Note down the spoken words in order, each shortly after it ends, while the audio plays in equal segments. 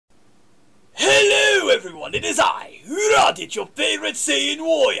everyone, it is I, Raditz, your favorite Saiyan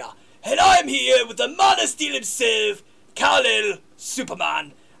warrior, and I'm here with the Man of Steel himself, Kal-El,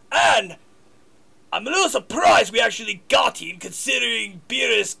 Superman, and I'm a little surprised we actually got him, considering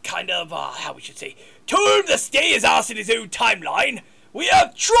Beerus kind of, how we should say, told him to stay his ass in his own timeline. We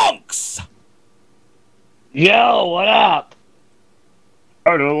have Trunks! Yo, what up?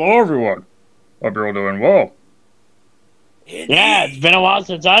 Hello, everyone. Hope you're all doing well. Indeed. Yeah, it's been a while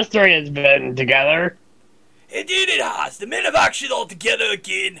since us three has been together. Indeed it has. The men of action all together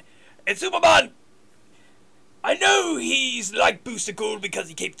again. And Superman, I know he's like Booster Gold because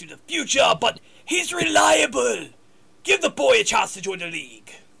he came through the future, but he's reliable. Give the boy a chance to join the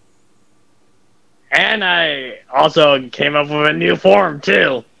league. And I also came up with a new form,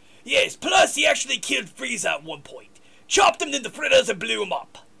 too. Yes, plus he actually killed Frieza at one point. Chopped him into fritters and blew him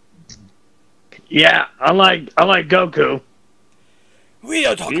up. Yeah, unlike Goku. We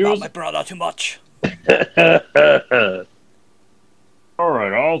don't talk about my brother too much. Alright,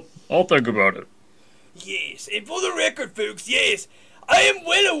 I'll think about it. Yes, and for the record, folks, yes, I am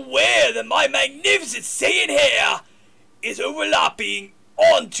well aware that my magnificent Saiyan hair is overlapping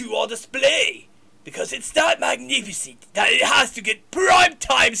onto our display. Because it's that magnificent that it has to get prime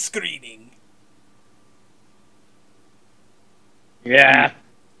time screening. Yeah.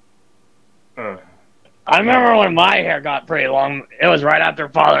 I remember when my hair got pretty long. It was right after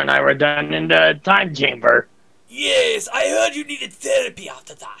Father and I were done in the time chamber. Yes, I heard you needed therapy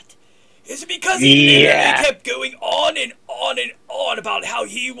after that. Is it because he literally kept going on and on and on about how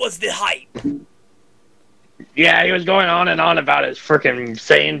he was the hype? Yeah, he was going on and on about his frickin'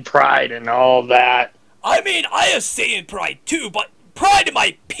 Saiyan pride and all that. I mean, I have Saiyan pride too, but pride in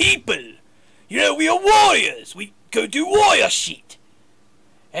my people. You know, we are warriors. We go do warrior shit.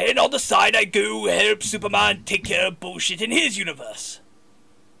 And on the side, I go help Superman take care of bullshit in his universe.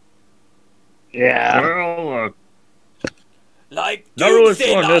 Yeah. Well, like not really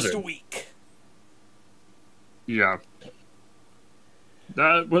Doomsday fun, is last it? week. yeah.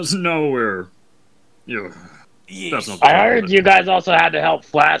 That was nowhere. Yeah. Yes. That's not I heard you guys also had to help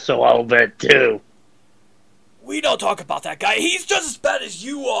Flash a little bit, too. We don't talk about that guy. He's just as bad as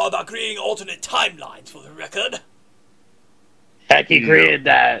you are about creating alternate timelines, for the record. Heck, he created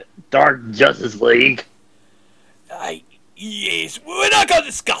that Dark Justice League. Yes, we're not gonna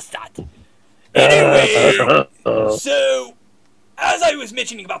discuss that. Anyway, so, as I was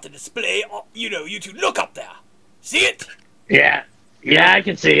mentioning about the display, you know, you two, look up there. See it? Yeah. Yeah, I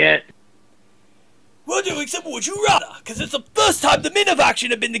can see it. We're doing some Would You Rather, because it's the first time the men of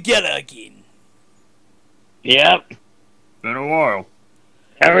action have been together again. Yep. Been a while.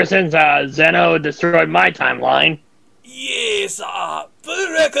 Ever since Zeno destroyed my timeline. Yes, for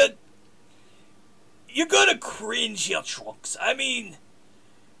the record, you're gonna cringe here, Trunks. I mean,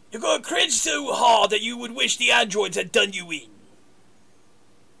 you're gonna cringe so hard that you would wish the androids had done you in.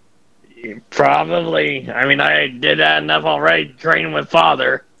 Probably. I mean, I did that enough already training with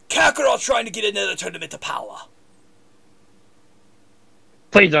Father. Kakarot's trying to get another tournament to power.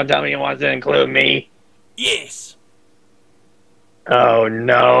 Please don't tell me he wants to include me. Yes. Oh,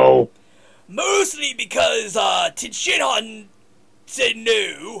 no. Mostly because, Shinhan said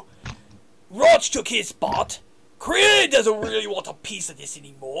no. Roch took his spot. Krillin doesn't really want a piece of this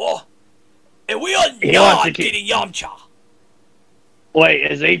anymore. And we are not getting Yamcha. Wait,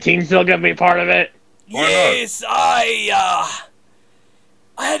 is 18 still gonna be part of it? Yes, I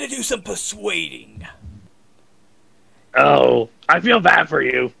had to do some persuading. Oh, I feel bad for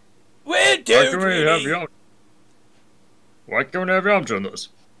you. Well, dude, really. Why can't we have Yamcha in this?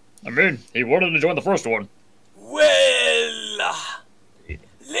 I mean, he wanted to join the first one. Well,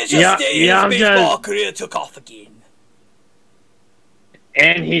 let's just say his baseball career took off again.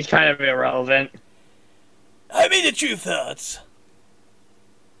 And he's kind of irrelevant. I mean, the truth hurts.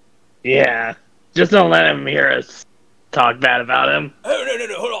 Yeah, just don't let him hear us talk bad about him. Oh,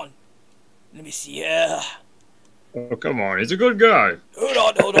 no, hold on. Let me see here. Oh, come on, he's a good guy.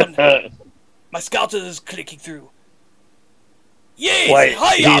 Hold on. My scouter is clicking through. Yes, wait,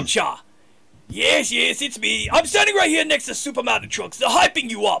 hi Yamcha. Yes, it's me. I'm standing right here next to Superman and Trunks. They're hyping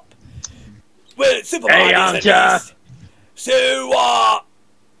you up. Well, Superman is at least. So, I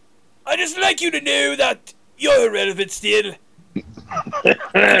just like you to know that you're irrelevant still.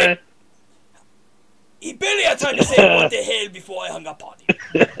 He barely had time to say what the hell before I hung up on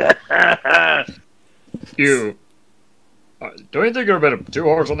him. You. Don't you think you're a bit too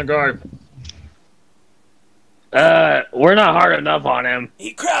harsh on the guy? We're not hard enough on him.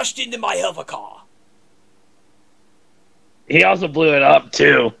 He crashed into my hover car. He also blew it up,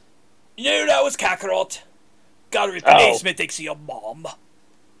 too. No, that was Kakarot. Got a replacement thanks to your mom.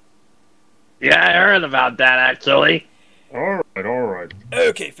 Yeah, I heard about that, actually. Alright.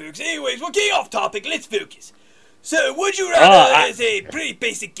 Okay, folks, anyways, we're getting off topic, let's focus. So, Would You Rather is a pretty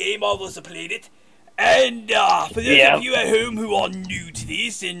basic game, all of us have played it. And, for those of you at home who are new to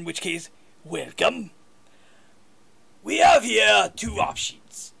this, in which case, welcome. We have here two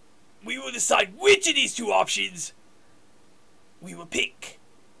options. We will decide which of these two options we will pick.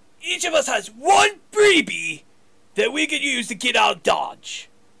 Each of us has one freebie that we can use to get out of Dodge.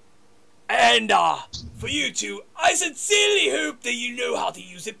 And, for you two, I sincerely hope that you know how to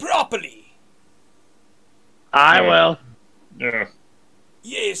use it properly. I will. Yeah.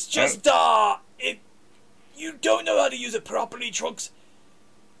 Yes, just, if you don't know how to use it properly, Trunks,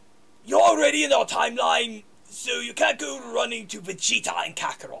 you're already in our timeline, so you can't go running to Vegeta and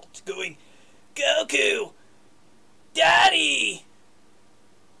Kakarot, going, Goku, Daddy!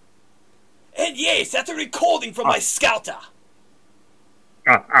 And yes, that's a recording from my scouter.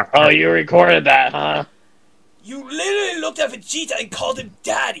 Oh, you recorded that, huh? You literally looked at Vegeta and called him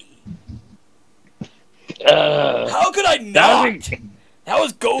Daddy. How could I not? That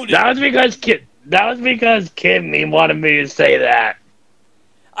was golden. That was because Kid Me wanted me to say that.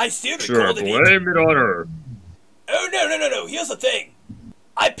 I still Sure, recorded it. blame it on her. Oh, no. Here's the thing.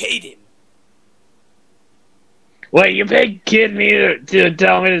 I paid him. Wait, you paid Kid Me to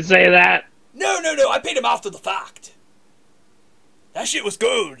tell me to say that? No. I paid him after the fact. That shit was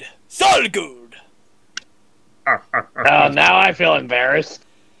gold. Solid gold. Oh, now I feel embarrassed.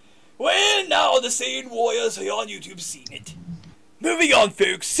 Well, now the Saiyan Warriors are on YouTube seen it. Moving on,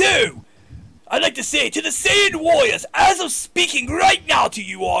 folks. So, I'd like to say to the Saiyan Warriors, as of speaking right now to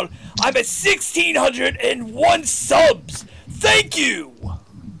you all, I'm at 1,601 subs. Thank you.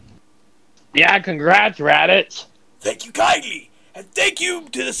 Yeah, congrats, Raditz. Thank you kindly. And thank you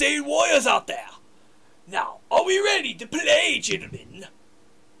to the Saiyan Warriors out there. Now, are we ready to play, gentlemen?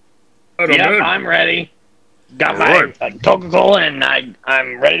 Yep, I'm ready. Got my Coca-Cola and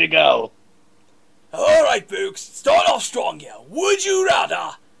I'm ready to go. Alright, folks, start off strong here. Would you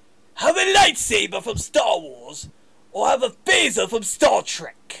rather have a lightsaber from Star Wars or have a phaser from Star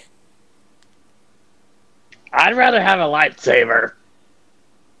Trek? I'd rather have a lightsaber.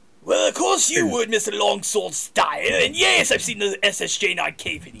 Well, of course you would, Mr. Longsword Style, and yes, I've seen the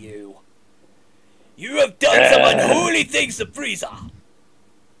SSJ9K video. You have done some unholy things to Frieza.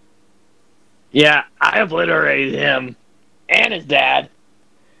 Yeah, I obliterated him. And his dad.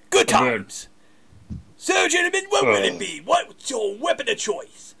 Good times. So, gentlemen, what will it be? What's your weapon of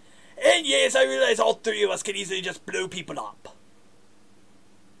choice? And yes, I realize all three of us can easily just blow people up.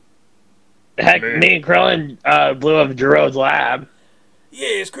 Heck, me and Krillin blew up Jiro's lab.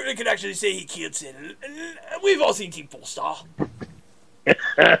 Yes, Krillin can actually say he killed Sin. We've all seen Team 4-Star.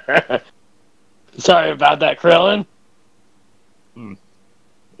 Sorry about that, Krillin.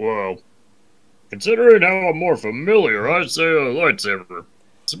 Well, considering how I'm more familiar, I'd say a lightsaber.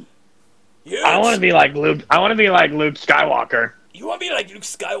 Yes. I want to be like Luke. I want to be like Luke Skywalker. You want to be like Luke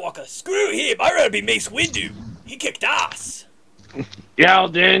Skywalker? Screw him! I'd rather be Mace Windu. He kicked ass. Yeah, well,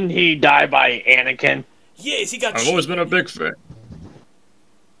 didn't he die by Anakin? Yes, he got. I've always been a big fan.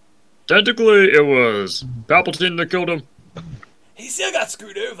 Technically, it was Palpatine that killed him. He still got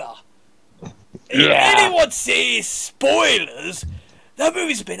screwed over. Yeah. If anyone says spoilers, that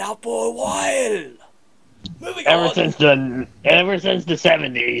movie's been out for a while. Moving on. Ever since the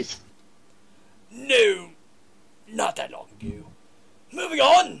 70s. No, not that long ago. Moving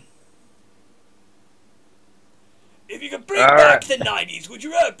on. If you could bring back the 90s, would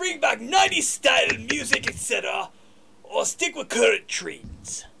you rather bring back 90s style music, etc., or stick with current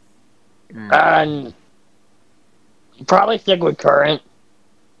trends? Probably stick with current.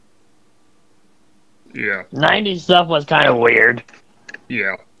 Yeah. 90s stuff was kind of weird.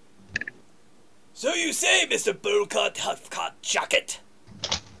 Yeah. So you say, Mr. Bullcut Huffcut Jacket?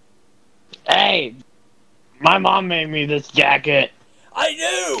 Hey, my mom made me this jacket. I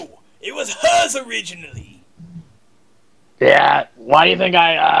know! It was hers originally. Yeah, why do you think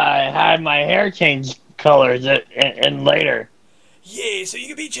I had my hair change colors and later? Yeah, so you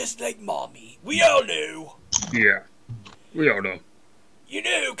can be just like Mommy. We all know. Yeah. We all know. You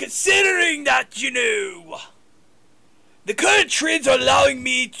know, considering that, you know, the current trends are allowing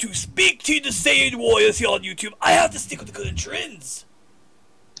me to speak to the Saiyan Warriors here on YouTube, I have to stick with the current trends.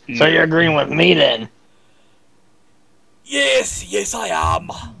 So you're agreeing with me then? Yes, I am.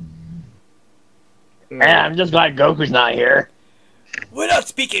 And I'm just glad Goku's not here. We're not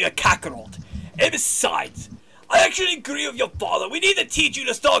speaking of Kakarot. And besides, I actually agree with your father. We need to teach you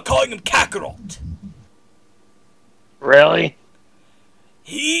to start calling him Kakarot. Really?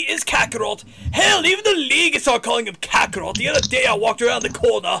 He is Kakarot. Hell, even the League is start calling him Kakarot. The other day I walked around the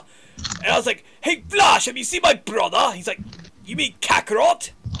corner And I was like, hey, Flash, have you seen my brother? He's like, you mean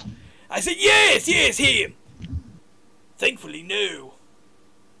Kakarot? I said, yes, him. Thankfully, no.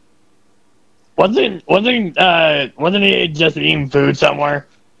 Wasn't he just eating food somewhere?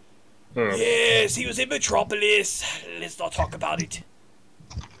 Yes, he was in Metropolis. Let's not talk about it.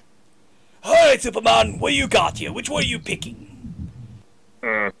 Alright, Superman, what you got here? Which one are you picking?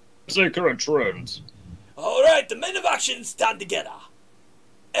 Say current trends. Alright, the men of action stand together.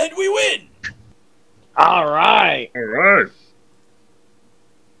 And we win! Alright. Alright.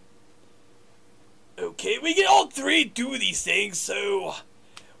 Okay, we can all three do these things, so...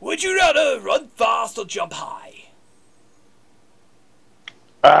 Would you rather run fast or jump high?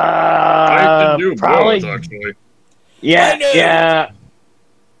 I can do probably. both, actually. Yeah.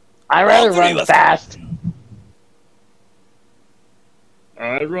 I'd rather run fast.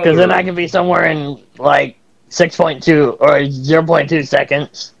 Because then I can be somewhere in, like, 6.2 or 0.2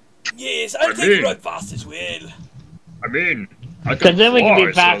 seconds. Yes, I'll take run fast as well. I mean, I because then we can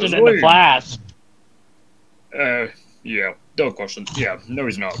be faster than the Flash. Yeah, no question. Yeah, no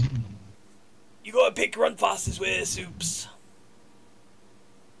he's not. You gotta pick run fast as well, Soups.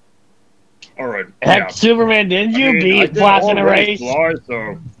 Alright, Heck, yeah. Superman, didn't you beat Flash in a race? Fly,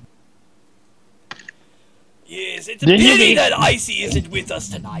 so... Yes, it's a pity that Icy isn't with us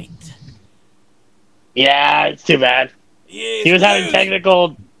tonight. Yeah, it's too bad. Yes, he was having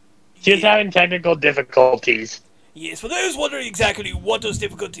technical... She was having technical difficulties. Yes, for those wondering exactly what those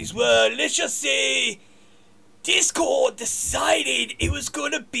difficulties were, let's just say... Discord decided it was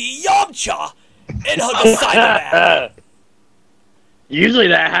gonna be Yamcha and hug Cyberman. Usually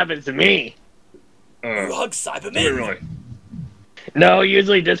that happens to me. You hug Cyberman? Really? No,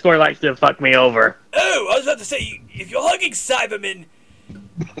 usually Discord likes to fuck me over. Oh, I was about to say, if you're hugging Cyberman,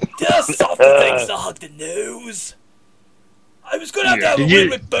 there are softer things to hug the nose. I was gonna have to have a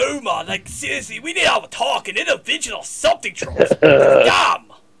win with Boma. Like, seriously, we need to have a talk, an intervention or something, Trolls. Damn!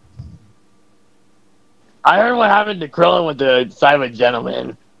 I heard what happened to Krillin with the Cyber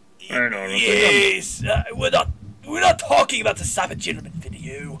Gentleman. Yes, we're not talking about the Cyber Gentleman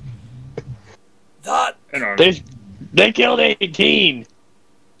video. That... They killed 18.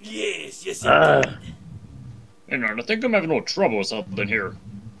 Yes, indeed. Hang on, I think I'm having a little trouble with something here.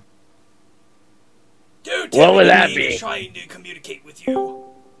 Don't what would that be? be? Trying to communicate with you.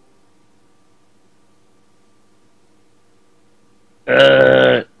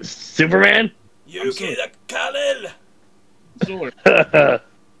 Superman? You okay, Kal-El?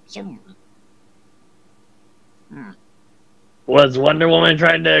 Was Wonder Woman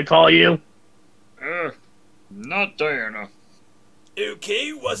trying to call you? Not Diana.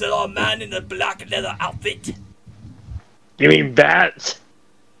 Okay, was it our man in the black leather outfit? You mean Bats?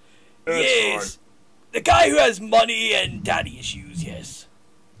 Yes. The guy who has money and daddy issues, yes.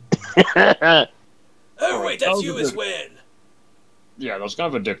 Oh, wait, that's you as well. Yeah, that's kind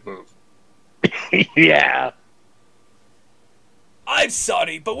of a dick move. Yeah. I'm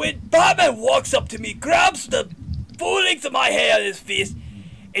sorry, but when Batman walks up to me, grabs the full length of my hair in his fist,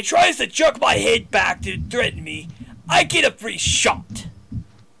 and tries to jerk my head back to threaten me, I get a free shot.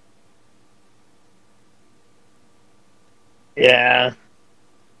 Yeah.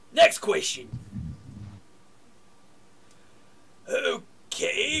 Next question.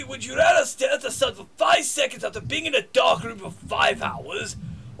 Okay, would you rather stare at the sun for 5 seconds after being in a dark room for 5 hours,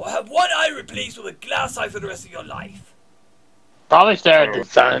 or have one eye replaced with a glass eye for the rest of your life? Probably stare at the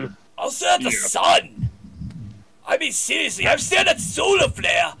sun. I'll stare at the sun! I mean, seriously, I've stared at solar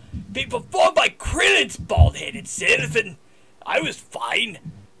flare being performed by Krillin's bald-headed self, and I was fine.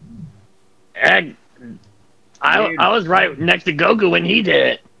 I was right next to Goku when he did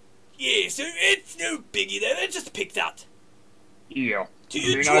it. Yeah, so it's no biggie then, I just picked that. Yeah. Do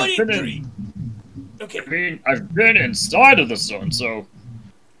you 23? Okay. I mean, I've been inside of the sun, so...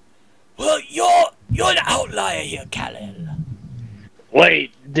 Well, you're an outlier here, Kal-El.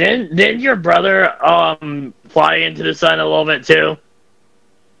 Wait, didn't your brother fly into the sun a little bit too?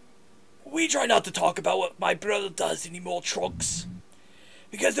 We try not to talk about what my brother does anymore, Trunks.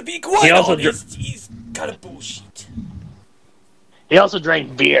 Because to be quite honest, he's kind of bullshit. He also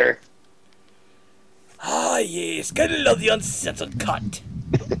drank beer. Ah, yes, gotta love the uncensored cut.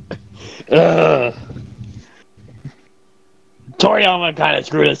 Toriyama kind of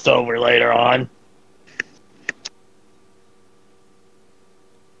screwed us over later on.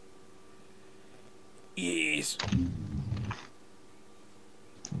 Yes.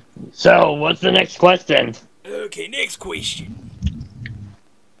 So, what's the next question? Okay, next question.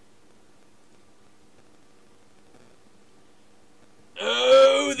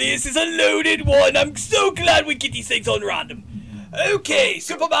 Oh, this is a loaded one. I'm so glad we get these things on random. Okay,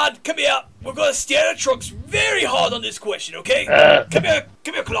 Superman, come here. We're gonna stare at Trunks very hard on this question, okay? Come here,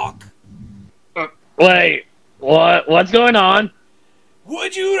 Clock. Wait, what's going on?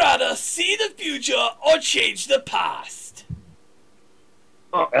 Would you rather see the future or change the past?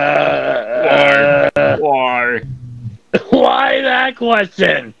 Why? Why that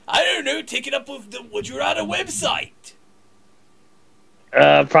question? I don't know, take it up with the Would You Rather website.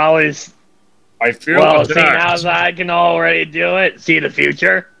 Probably. I feel Well, seeing attacked. as I can already do it, see the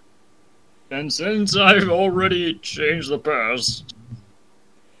future. And since I've already changed the past.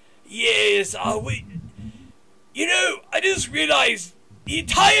 Yes, you know, I just realized the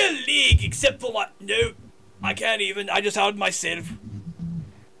entire league except for what? No, I can't even. I just outed myself.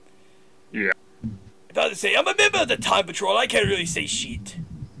 Yeah. I thought to say, I'm a member of the Time Patrol, I can't really say shit.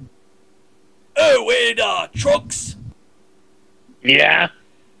 Oh, and, Trunks, Yeah.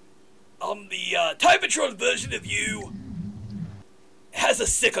 the, Time Patrol version of you has a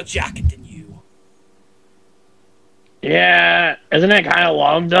sicker jacket than you. Yeah. Isn't it kind of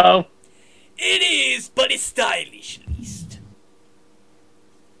long though? It is, but it's stylish, at least.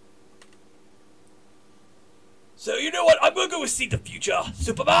 So, you know what, I'm gonna go see the future,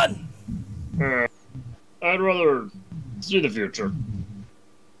 Superman. I'd rather see the future.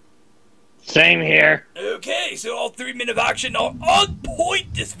 Same here. Okay, so all 3 men of action are on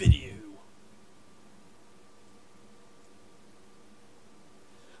point this video.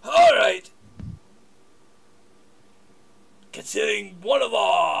 Alright. Considering one of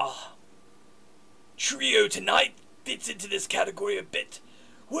our trio tonight fits into this category a bit,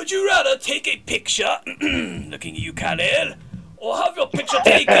 would you rather take a picture, looking at you, Kal-El, or have your picture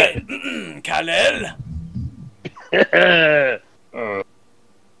taken, Kal-El?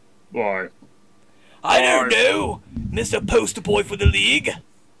 Why? I don't know, Mr. Poster Boy for the League.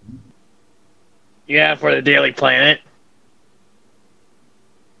 Yeah, for the Daily Planet.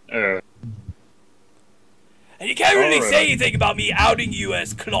 And you can't really Alright. say anything about me outing you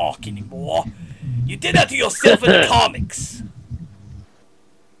as Clark anymore. You did that to yourself in the comics.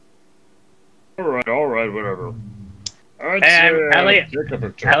 Alright, whatever. I'd And say, take a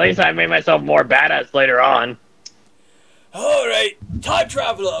picture. at least I made myself more badass later on. Alright, time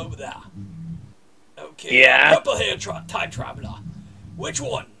traveler over there. Okay, Yeah. purple hair time traveler. Which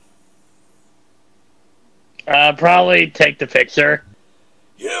one? Probably take the picture.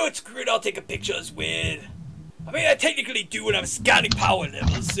 You know it's screwed, I'll take a picture as well. I mean, I technically do when I'm scanning power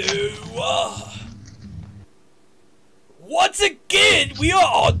levels, so, once again, we are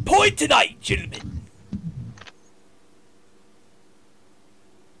on point tonight, gentlemen.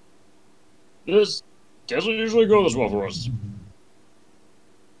 This doesn't usually go this well for us.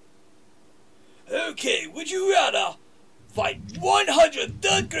 Okay, would you rather fight 100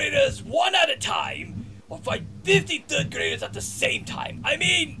 third graders one at a time, or fight 50 third graders at the same time? I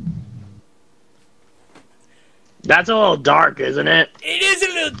mean, That's a little dark, isn't it? it is a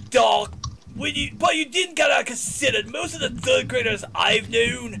little dark, but you didn't gotta consider most of the third graders I've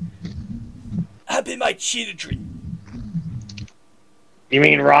known have been my children. You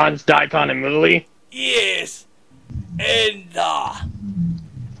mean Ron's, Daikon, and Mooley? Yes, and I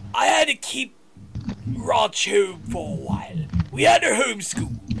had to keep Ranch home for a while. We had her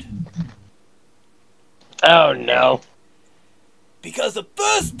homeschooled. Oh no. Because the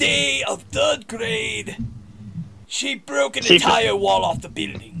first day of third grade, she broke an She- entire wall off the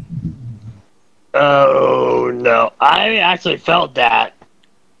building. Oh no. I actually felt that.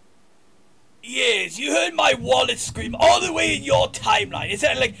 Yes, you heard my wallet scream all the way in your timeline. It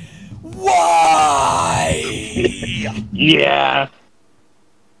sounded like, why? Yeah.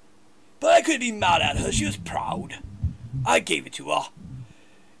 But I couldn't be mad at her. She was proud. I gave it to her.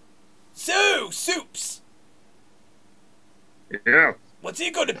 So, Soups, Yeah. what's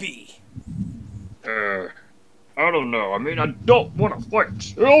it gonna be? I don't know. I mean, I don't want to fight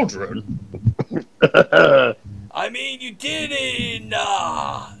children. I mean, you did in,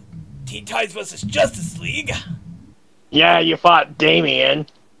 Teen Titans vs. Justice League. Yeah, you fought Damien.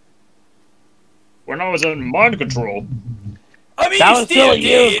 When I was in mind control. I mean, That you was still still you,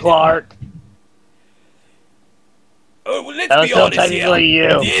 did. Clark. Oh, well, let's That was be still honest here. technically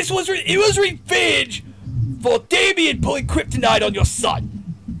you. This was it was revenge for Damien pulling kryptonite on your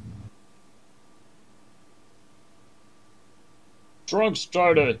son. Trunks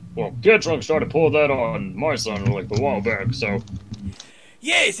tried to, well, Kid Trunks tried to pull that on my son like a while back, so.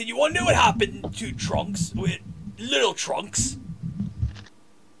 Yes, and you want to know what happened to Trunks with little Trunks?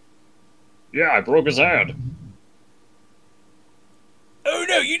 Yeah, I broke his hand. Oh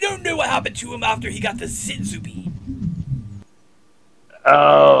no, you don't know what happened to him after he got the Zinzu beam.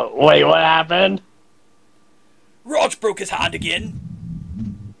 Oh, wait, what happened? Raj broke his hand again.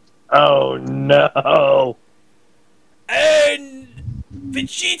 Oh no. And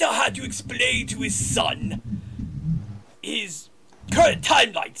Vegeta had to explain to his son, his current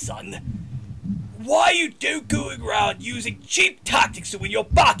timeline son, why you don't go around using cheap tactics to win your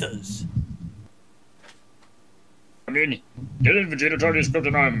battles. I mean, didn't Vegeta try to script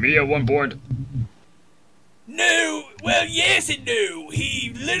on me at one point? No, well, yes and no.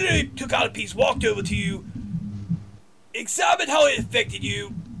 He literally took out a piece, walked over to you, examined how it affected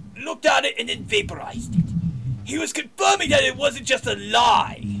you, looked at it, and then vaporized it. He was confirming that it wasn't just a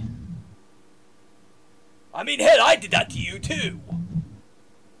lie. I mean, hell, I did that to you, too.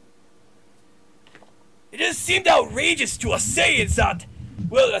 It just seemed outrageous to us Saiyans that,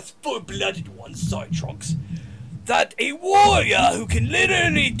 well, that's full-blooded ones, sorry, Trunks, that a warrior who can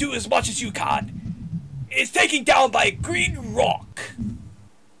literally do as much as you can is taken down by a green rock.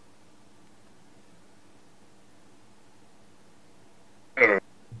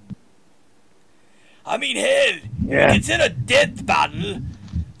 I mean, hell, if it's in a death battle,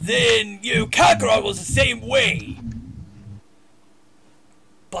 then, Kakarot was the same way.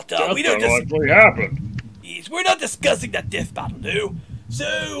 But, we don't just... actually happened. Yes, we're not discussing that death battle, no.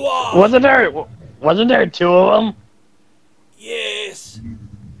 So, Wasn't there two of them? Yes.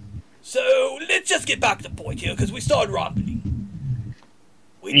 So, let's just get back to the point here, because we started rambling.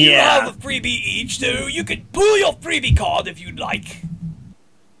 We do have a freebie each, so you can pull your freebie card if you'd like.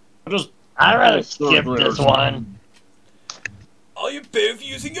 I'd rather skip this one. Are you both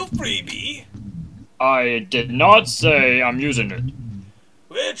using your freebie? I did not say I'm using it.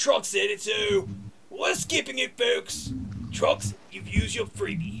 Well, Trunks said it, so we're skipping it, folks. Trunks, you've used your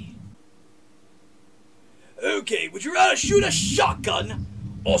freebie. Okay, would you rather shoot a shotgun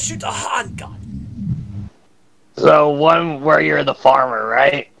or shoot a handgun? So one where you're the farmer,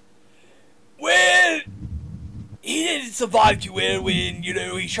 right? Well, he didn't survive too well when,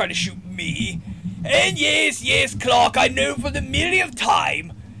 he tried to shoot me. And yes, Clark, I know for the millionth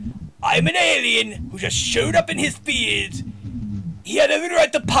time, I'm an alien who just showed up in his fields. He had every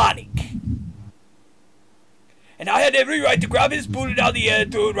right to panic. And I had every right to grab his bullet out of the air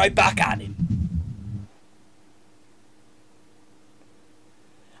and throw it right back at him.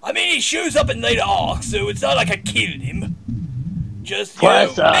 I mean, he shows up in later arcs, so it's not like I killed him. Just,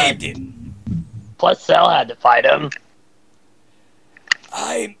 maimed him. Plus Cell had to fight him.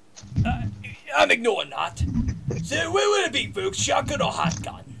 I'm ignoring that. So where will it be, folks? Shotgun or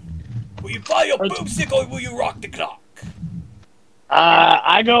handgun? Will you fire your boomstick or will you rock the clock?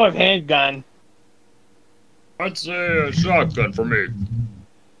 I go with handgun. I'd say a shotgun for me.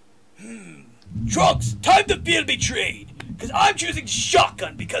 Trunks, time to feel betrayed. Because I'm choosing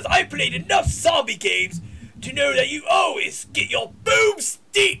shotgun because I've played enough zombie games to know that you always get your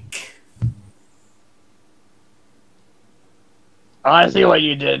boomstick. I see what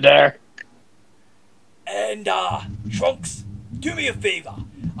you did there. And, Trunks, do me a favor.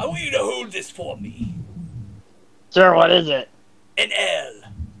 I want you to hold this for me. Sir, what is it? An L.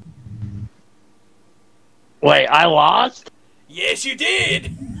 Wait, I lost? Yes, you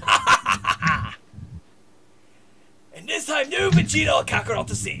did. And this time, no Vegeta or Kakarot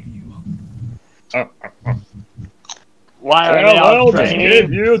to save you. Why are they all I'll just give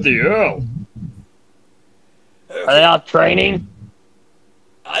training? you the L. Okay. Are they all training?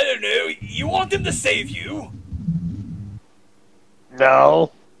 I don't know. You want them to save you?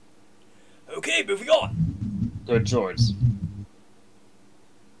 No. Okay, moving on. Good choice.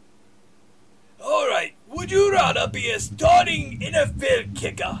 Alright, would you rather be a starting NFL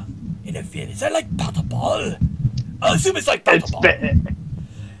kicker? NFL, is that like battle ball? I assume it's like battle ball.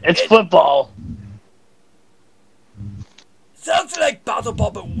 It's football. Sounds like battle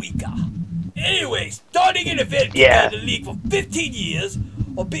ball but weaker. Anyway, starting NFL kicker in the league for 15 years,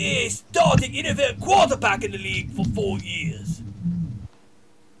 or be a starting NFL quarterback in the league for 4 years?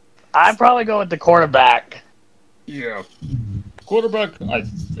 I'd probably go with the quarterback. Yeah. Quarterback, I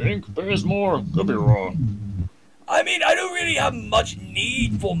think, pays more. Could be wrong. I mean, I don't really have much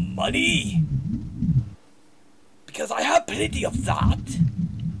need for money. Because I have plenty of that.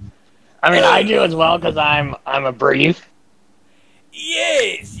 I mean, I do as well, because I'm a brief.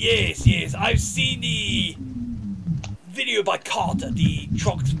 Yes. I've seen the video by Carter, the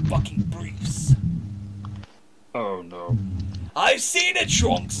Trunks fucking briefs. Oh, no. I've seen it,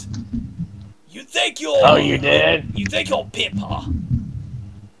 Trunks. You think you're... Oh, you did? You think you're pimp, huh?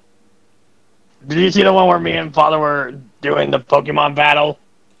 Did you see the one where me and Father were doing the Pokemon battle?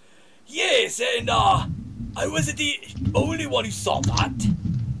 Yes, and, I wasn't the only one who saw that.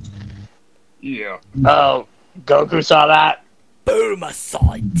 Yeah. Oh, Goku saw that? Bulma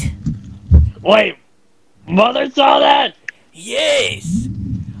saw it. Wait, mother saw that? Yes!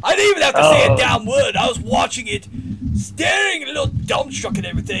 I didn't even have to say a damn word. I was watching it, staring a little dumbstruck and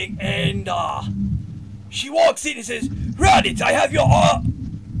everything, and, she walks in and says, Raditz, I have your,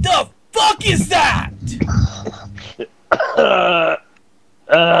 the fuck is that?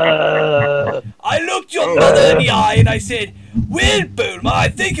 I looked your mother in the eye and I said, well, Bulma, I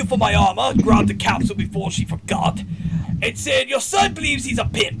thank you for my armor, grabbed the capsule before she forgot, and said, your son believes he's a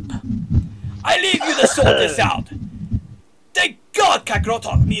pimp. I leave you to sort this out. Thank God Kakarot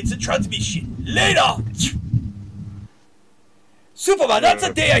taught me it's a transmission. Later! Superman, that's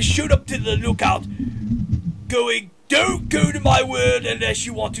the day I showed up to the lookout, going, don't go to my world unless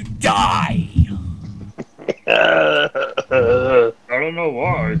you want to die. I don't know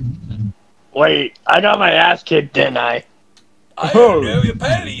why. Wait, I got my ass kicked, didn't I? I don't know,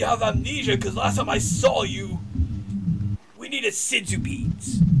 apparently you have amnesia because last time I saw you, we needed Senzu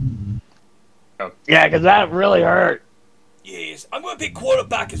beads. Yeah, because that really hurt. Yes, I'm going to pick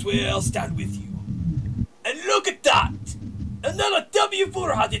quarterback as well, I'll stand with you. And look at that! Another W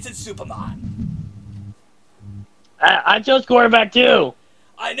for Raditz and Superman. I chose quarterback too.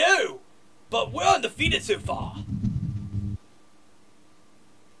 I know, but we're undefeated so far.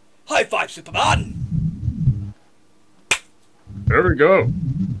 High five, Superman! There we go.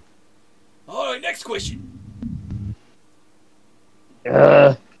 Alright, next question.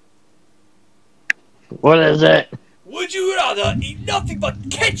 What is it? Would you rather eat nothing but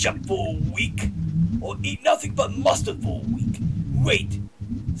ketchup for a week, or eat nothing but mustard for a week? Wait,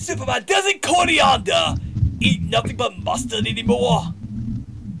 Superman, doesn't coriander eat nothing but mustard anymore?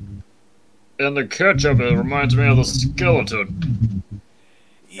 And the ketchup, it reminds me of the skeleton.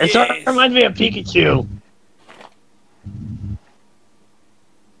 It sort of reminds me of Pikachu.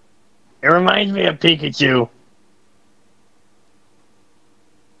 It reminds me of Pikachu.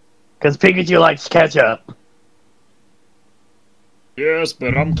 Because Pikachu likes ketchup. Yes,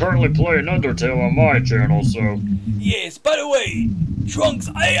 but I'm currently playing Undertale on my channel, so... Yes, by the way, Trunks,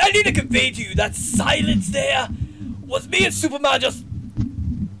 I need to convey to you that silence there was me and Superman just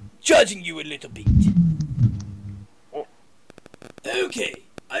judging you a little bit. Okay,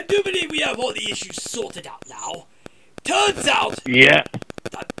 I do believe we have all the issues sorted out now. Turns out, Yeah.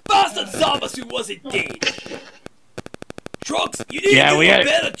 that bastard Zamasu wasn't dead. Trunks, you need to do a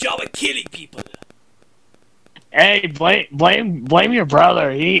better job at killing people. Hey, blame your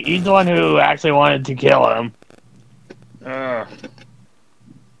brother. He's the one who actually wanted to kill him. I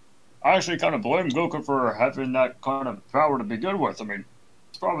actually kind of blame Goku for having that kind of power to begin with. I mean,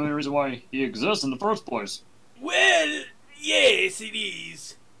 it's probably the reason why he exists in the first place. Well, yes, it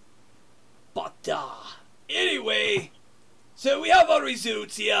is. But, anyway, so we have our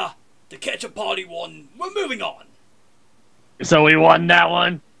results here. The Ketchup Party won. We're moving on. So we won that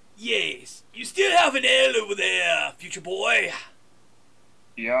one? Yes. You still have an L over there, future boy.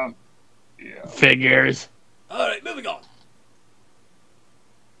 Yeah. Figures. Alright, moving on.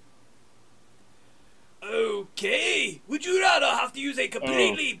 Okay. Would you rather have to use a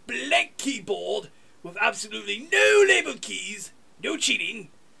completely blank keyboard with absolutely no label keys, no cheating,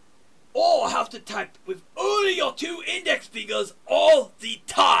 or have to type with only your two index fingers all the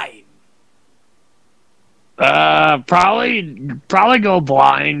time? Probably go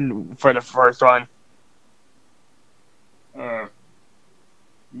blind for the first one.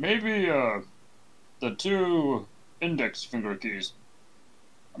 Maybe, the two index finger keys.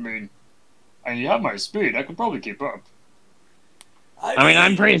 I mean, you have my speed. I could probably keep up. I mean,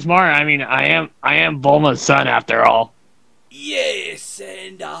 I'm pretty smart. I mean, I am Bulma's son after all. Yes,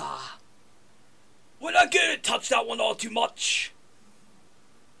 and, we're not gonna touch that one all too much.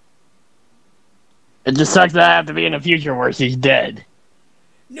 It just sucks that I have to be in a future where she's dead.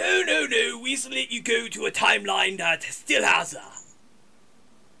 No, we just let you go to a timeline that still has her.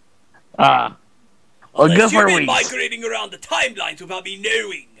 Well, Unless good for you've been weeks. migrating around the timelines without me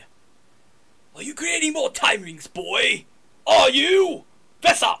knowing. Are you creating more time rings, boy? Are you?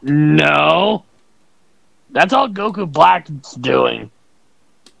 Fess up! No. That's all Goku Black's doing.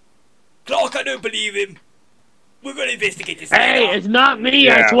 Clark, I don't believe him. We're gonna investigate this Hey, later. it's not me,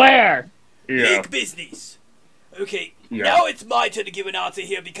 Yeah. I swear. Yeah. Big business. Okay, Yeah. now it's my turn to give an answer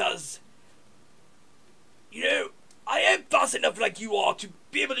here because, you know, I am fast enough like you are to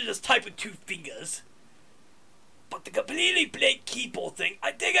be able to just type with two fingers. But the completely blank keyboard thing,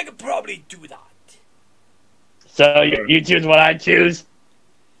 I think I could probably do that. So you choose what I choose?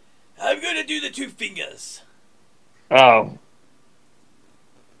 I'm gonna do the two fingers. Oh.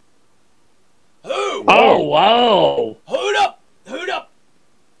 Oh! Oh, whoa. Hold up!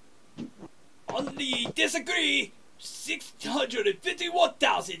 On the disagree,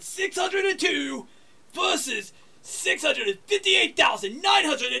 651,602, versus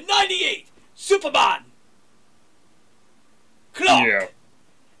 658,998. Superman. Clock. Yeah.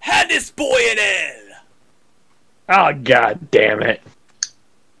 Hand this boy an L. Oh, god damn it.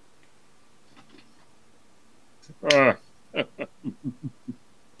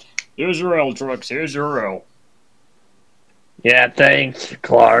 Here's your L, Trunks. Here's your L. Yeah, thanks,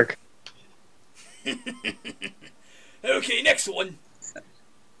 Clark. Okay, next one.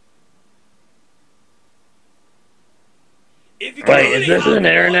 If you Wait, only is this have an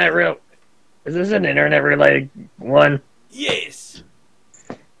internet one- Is this an internet related one? Yes.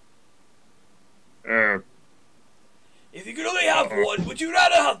 Uh, If you could only have one, would you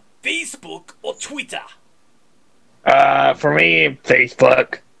rather have Facebook or Twitter? For me,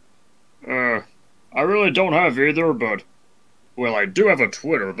 Facebook. I really don't have either, but... Well, I do have a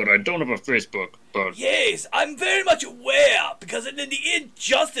Twitter, but I don't have a Facebook, but... Yes, I'm very much aware, because in the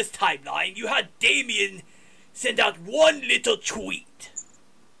Injustice timeline, you had Damien send out one little tweet.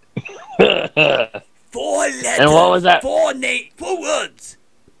 4 letters. And what was that? 4 words.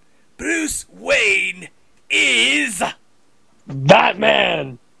 Bruce Wayne is...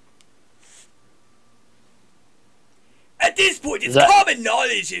 Batman! At this point, it's That- common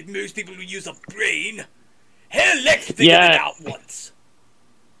knowledge that most people who use a brain. Hell, Lex figured Yeah. it out once.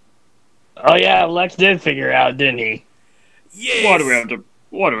 Oh yeah, Lex did figure it out, didn't he? Yes. Why do we have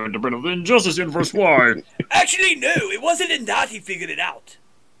to bring up the Injustice universe? Why? Actually, no, it wasn't in that he figured it out.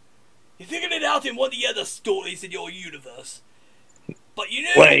 He figured it out in one of the other stories in your universe. But you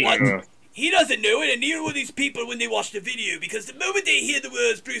know Wait, what? He doesn't know it, and neither will these people when they watch the video, because the moment they hear the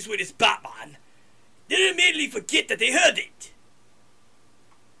words Bruce Wayne is Batman, they immediately forget that they heard it.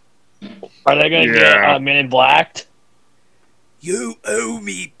 Are they gonna Yeah. get Men in Blacked? You owe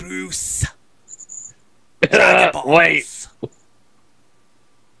me, Bruce. Dragon Balls. Wait.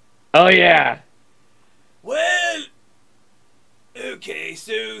 Oh yeah. Well, okay,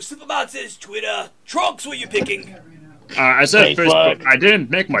 so Superman says Twitter. Trunks, what are you picking? I said Facebook. Facebook. I didn't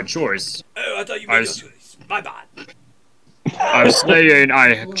make my choice. Oh, I thought you made your s- choice. My bad. I'm saying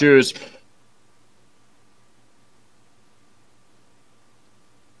I choose...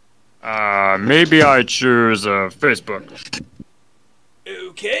 maybe I choose, Facebook.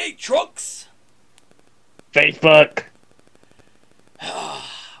 Okay, Trunks. Facebook.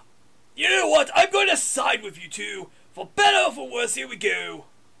 You know what? I'm going to side with you two. For better or for worse, here we go.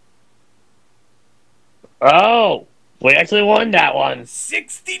 Oh, we actually won that one.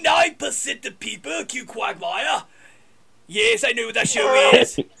 69% of people, Q Quagmire. Yes, I know what that show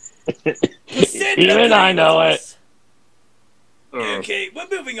is. Percent Even agree I know with it. us. Okay, we're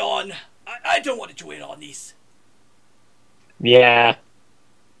moving on. I don't want to join on this. Yeah.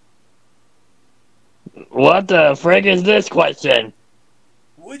 What the frick is this question?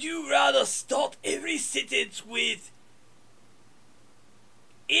 Would you rather start every sentence with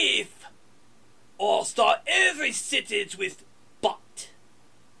if, or start every sentence with but?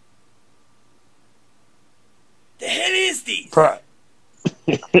 The hell is this?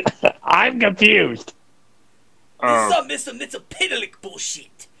 I'm confused. This is some Mitsapidalic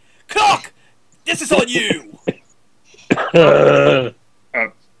bullshit. Clock! This is on you!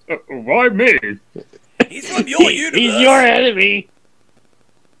 Why me? He's from your universe. He's your enemy.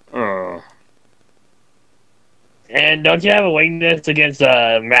 Uh, And don't you have a weakness against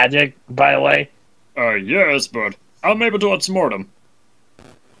magic, by the way? yes, but I'm able to outsmart him.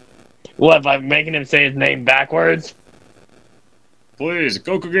 What, by making him say his name backwards? Please,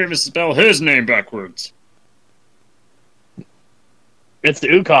 Goku gave us to spell his name backwards. It's the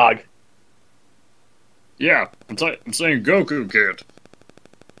Ukog. Yeah, I'm saying Goku can't.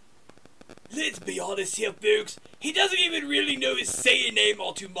 Let's be honest here, folks. He doesn't even really know his Saiyan name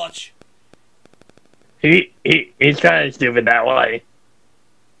all too much. He's kind of stupid that way.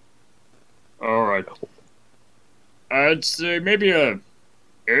 Alright. I'd say maybe a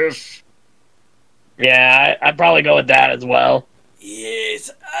if. Yeah, I'd probably go with that as well.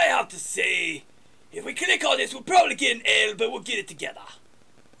 Yes, I have to say, if we click on this, we'll probably get an L, but we'll get it together.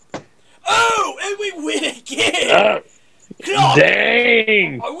 Oh, and we win again! Clock,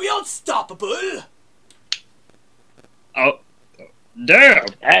 Dang! are we unstoppable? Oh, damn!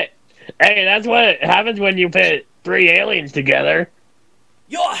 Hey, that's what happens when you put 3 aliens together.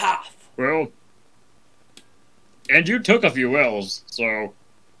 You're half. Well, and you took a few L's, so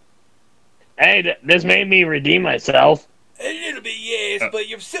Hey, this made me redeem myself. A little bit, yes, but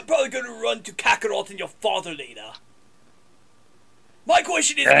you're still probably going to run to Kakarot and your father later. My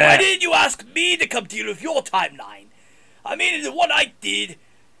question is, why didn't you ask me to come deal with your timeline? I mean, in the one I did,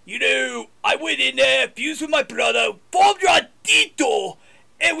 you know, I went in there, fused with my brother, formed Radito,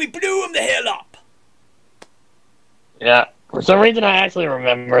 and we blew him the hell up. Yeah. For some reason, I actually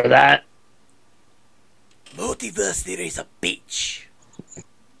remember that. Multiverse theory is a bitch.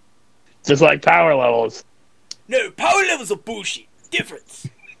 Just like power levels. No, power levels are bullshit. Difference.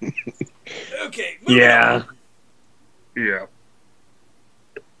 Okay, moving Yeah. on. Yeah.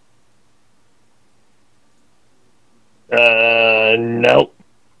 Nope.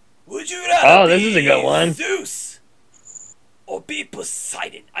 Would you rather this is a good one. Zeus or be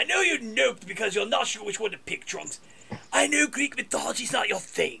Poseidon? I know you're noped because you're not sure which one to pick, Trunks. I know Greek mythology's not your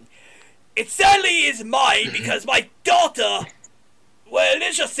thing. It sadly is mine because my daughter, well,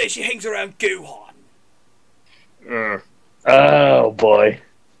 let's just say she hangs around Gohan. Oh, boy.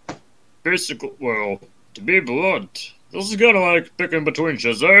 Basically, well, to be blunt, this is kind of like picking between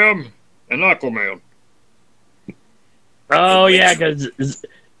Shazam and Aquaman. Oh, yeah, because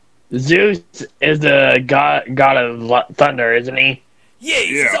Zeus is the god of thunder, isn't he? Yes,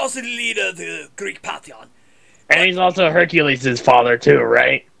 Yeah. he's also the leader of the Greek pantheon. And he's also Hercules' father, too,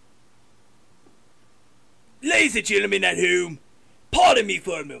 right? Ladies and gentlemen at home, pardon me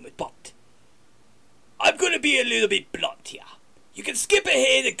for a moment, but I'm going to be a little bit blunt here. You can skip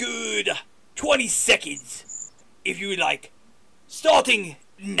ahead a good 20 seconds if you like, starting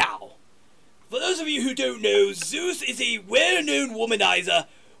now. For those of you who don't know, Zeus is a well-known womanizer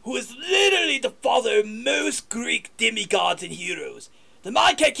who is literally the father of most Greek demigods and heroes. The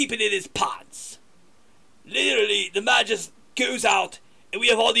man can't keep it in his pants. Literally, the man just goes out, and we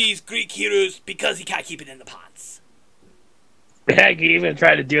have all these Greek heroes because he can't keep it in the pants. Heck, he even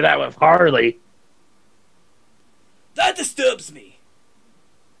tried to do that with Harley. That disturbs me.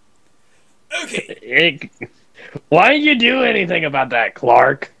 Okay. Why did you do anything about that,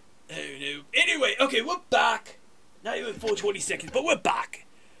 Clark? Oh no. Anyway, okay, we're back. Not even full 20 seconds, but we're back.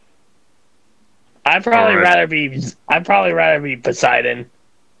 I'd probably rather be Poseidon.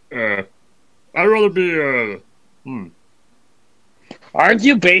 I'd rather be, Aren't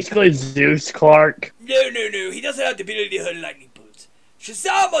you basically Zeus, Clark? No, he doesn't have the ability to hurl lightning bolts.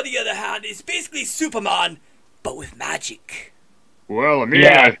 Shazam, on the other hand, is basically Superman, but with magic. Well, I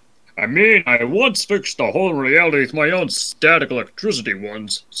mean, I once fixed the whole reality with my own static electricity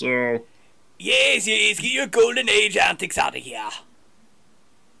ones, so... Yes, get your golden age antics out of here.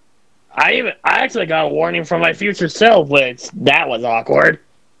 I actually got a warning from my future self, which that was awkward.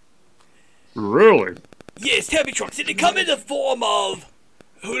 Really? Yes, tell me, Trunks, did it come in the form of...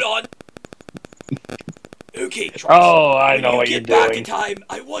 Hold on. Okay, Trunks. Oh, I know what you're When you get back doing. in time,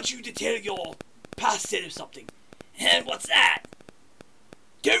 I want you to tell your past self something. And what's that?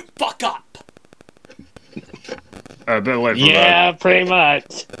 Don't fuck up. A bit late for that. Yeah, pretty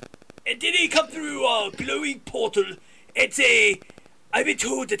much. And did he come through a glowing portal and say, I've been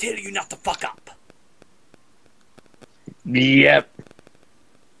told to tell you not to fuck up? Yep.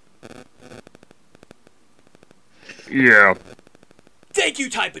 Yeah. Thank you,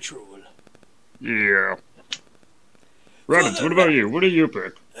 Time Patrol. Yeah. Rabbits, what about you? What do you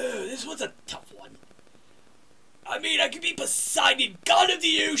pick? This one's a tough one. I mean, I could be Poseidon, god of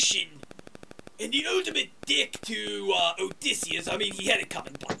the ocean, and the ultimate dick to Odysseus. I mean, he had it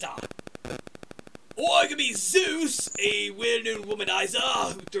coming, but or I could be Zeus, a well-known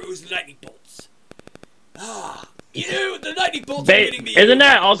womanizer who throws lightning bolts. You know, the lightning bolts are getting me. Isn't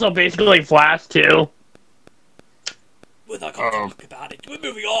that also basically Flash too? We're not gonna talk about it. We're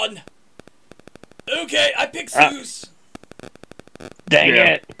moving on. Okay, I picked Zeus. Dang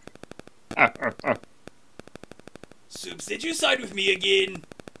it. Soups, did you side with me again?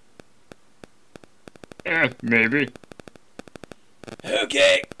 Maybe.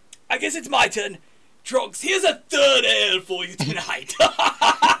 Okay, I guess it's my turn. Trunks, here's a third L for you tonight.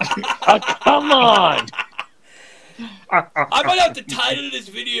 Oh, come on. I might have to title this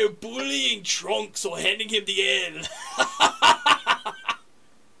video Bullying Trunks or Handing Him the L.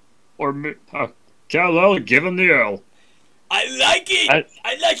 Or, Kal-El, give him the L. I like it!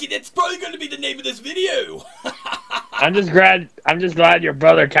 I like it! That's probably going to be the name of this video! I'm just glad your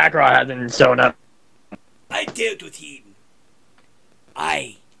brother Kakarot hasn't shown up. I dealt with him.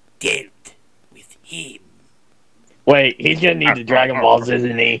 I dealt with him. Wait, he's gonna need the Dragon Balls,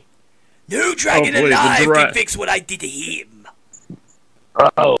 isn't he? No dragon please, alive can fix what I did to him.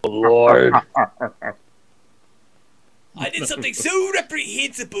 Oh, Lord. I did something so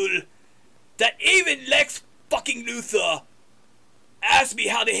reprehensible that even Lex fucking Luthor asked me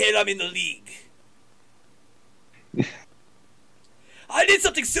how the hell I'm in the league. I did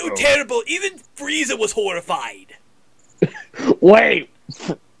something so terrible, even Frieza was horrified. Wait,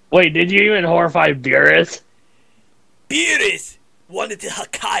 did you even horrify Beerus? Beerus wanted to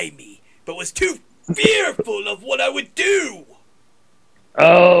Hakai me, but was too fearful of what I would do.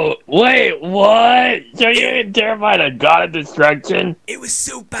 Oh, wait, what? So you're terrified of God of Destruction? It was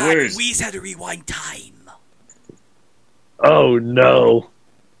so bad, Please. we had to rewind time. Oh, no.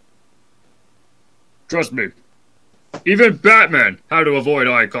 Trust me. Even Batman had to avoid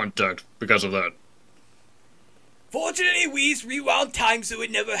eye contact because of that. Fortunately, we rewound time so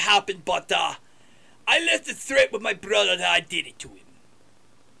it never happened, but I left a threat with my brother that I did it to him.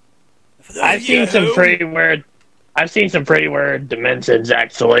 For those I've of you seen at some home, pretty weird dimensions,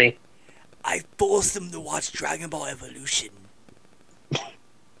 actually. I forced them to watch Dragon Ball Evolution.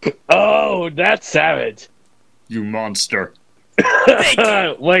 Oh, that's savage. You monster. Thank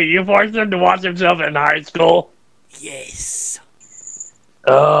you. Wait, you forced him to watch himself in high school? Yes.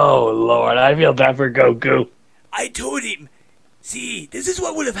 Oh, Lord, I feel bad for Goku. I told him, see, this is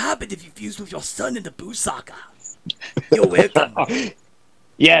what would have happened if you fused with your son in the Buu Saga. You're welcome.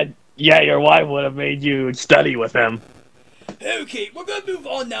 Yeah, your wife would have made you study with him. Okay, we're gonna move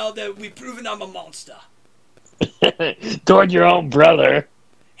on now that we've proven I'm a monster. Toward your own brother.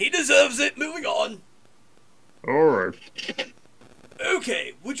 He deserves it. Moving on. Alright.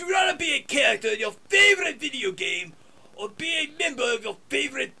 Okay, would you rather be a character in your favorite video game or be a member of your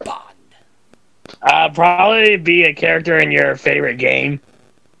favorite band? Probably be a character in your favorite game.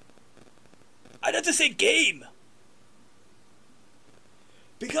 I'd have to say game.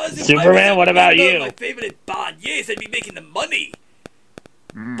 Because if Superman, I was a what about member of you? my favorite band, yes, I'd be making the money.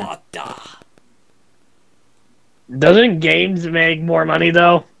 But, Doesn't games make more money,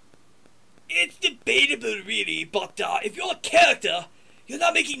 though? it's debatable, really, but if you're a character, you're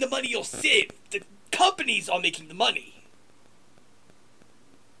not making the money yourself. The companies are making the money.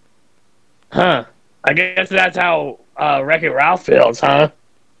 Huh. I guess that's how Wreck-It Ralph feels, huh?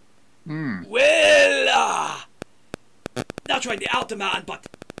 Well, not trying to out the man, but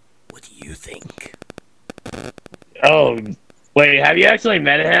what do you think? Oh, wait, have you actually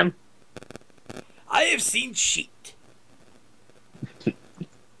met him? I have seen shit.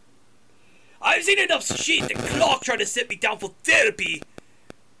 I've seen enough shit that Clark tried to set me down for therapy,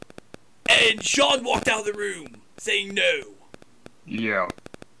 and Sean walked out of the room saying no. Yeah.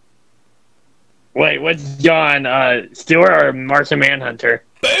 Wait, what's John, Stewart or Martian Manhunter?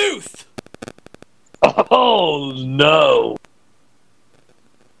 Both! Oh, no.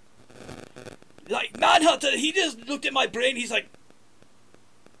 Like, Manhunter, he just looked at my brain, he's like,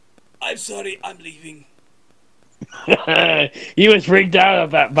 I'm sorry, I'm leaving. He was freaked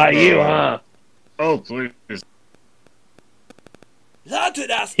out by you, huh? Oh, please. Lantern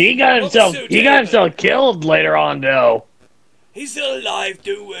asked He me, got what was himself so terrible? killed later on, though. He's still alive,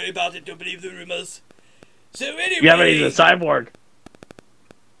 don't worry about it, don't believe the rumors. So anyway... Yeah, but he's a cyborg.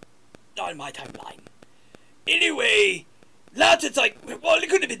 Not in my timeline. Anyway, Lantern's like, well, it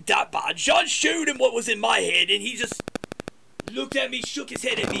couldn't have been that bad. Sean showed him what was in my head, and he just looked at me, shook his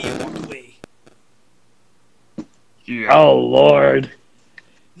head at me, and walked away. Yeah. Oh, Lord.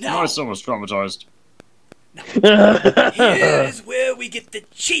 Now, My son was traumatized. here is where we get to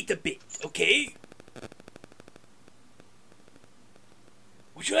cheat a bit, okay?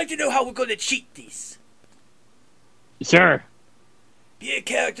 Would you like to know how we're gonna cheat this? Sure. Be a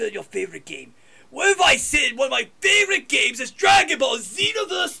character in your favorite game. What if I said one of my favorite games is Dragon Ball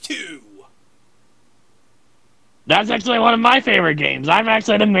Xenoverse 2? That's actually one of my favorite games. I'm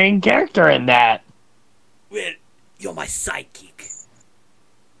actually the main character in that. Well, you're my sidekick.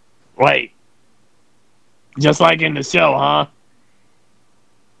 Wait. Just like in the show, huh?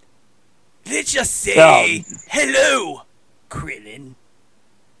 Let's just say, hello, Krillin.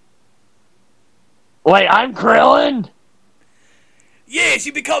 Wait, I'm Krillin? Yes,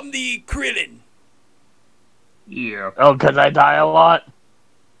 you become the Krillin. Yeah. Oh, because I die a lot?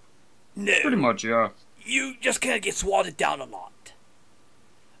 No. Pretty much, yeah. You just kind of get swatted down a lot.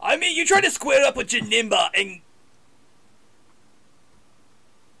 I mean, you try to square up with Janemba, and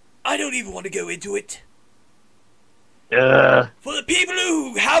I don't even want to go into it. For the people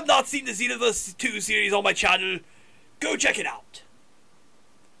who have not seen the Xenoverse 2 series on my channel, go check it out.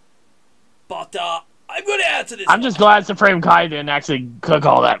 But, I'm going to answer this. I'm just glad Supreme Kai didn't actually cook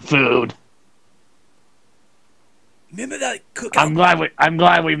all that food. Remember that cookout? I'm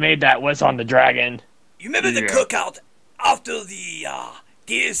glad we made that What's on the Dragon. You remember the Yeah. cookout after the,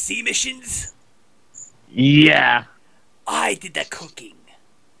 DLC missions? Yeah. I did that cooking.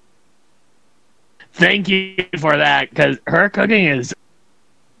 Thank you for that, because her cooking's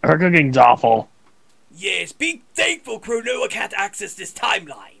awful. Yes, be thankful Cronoa can't access this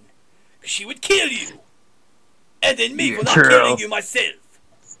timeline. 'Cause she would kill you. And then me for not True. killing you myself.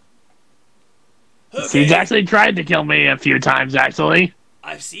 Okay, She's actually tried to kill me a few times, actually.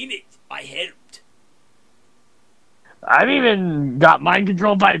 I've seen it. I helped. I've even got mind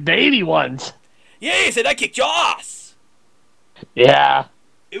controlled by a baby once. Yes, and I kicked your ass. Yeah,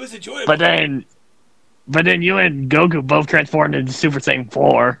 It was enjoyable. but then you and Goku both transformed into Super Saiyan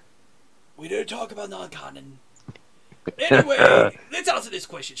 4. We don't talk about non-canon. Anyway, let's answer this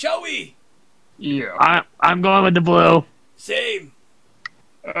question, shall we? Yeah. I'm going with the blue. Same.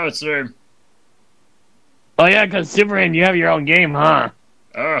 Same. Oh yeah, because Superman, you have your own game, huh?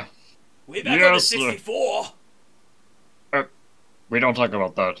 Way back on the Yes, 64. We don't talk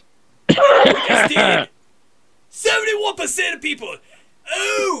about that. We just did. 71% of people.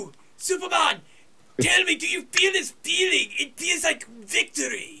 Oh, Superman, tell me, do you feel this feeling? It feels like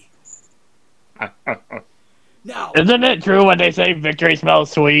victory. Now, Isn't it true when they say victory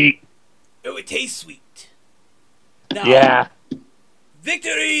smells sweet? oh, it tastes sweet. Now, Yeah.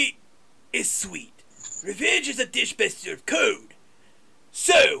 victory is sweet. Revenge is a dish best served cold.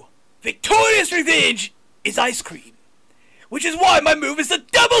 So, victorious revenge is ice cream. Which is why my move is the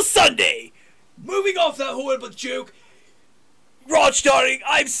double sundae. Moving off that horrible joke. Raj, darling,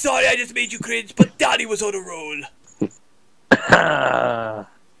 I'm sorry I just made you cringe, but Daddy was on a roll.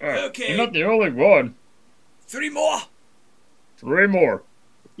 Okay. You're not the only one. 3 more? 3 more.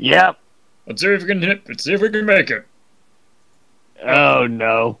 Yep. Let's see if we can hit. Let's see if we can make it. Oh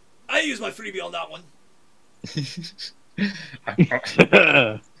no. I used my freebie on that one.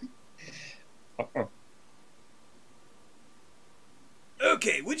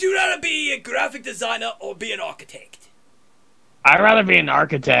 Okay, would you rather be a graphic designer or be an architect? I'd rather be an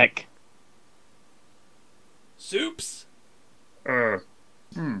architect. Soups? Now,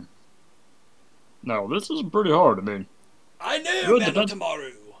 this is pretty hard, I mean. I know, Good, Man but- of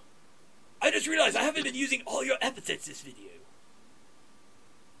Tomorrow. I just realized I haven't been using all your epithets this video.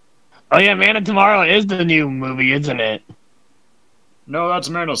 Oh yeah, Man of Tomorrow is the new movie, isn't it? No, that's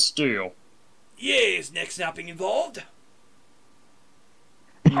Man of Steel. Yes, neck snapping involved.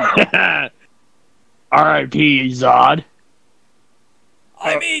 R.I.P. Zod.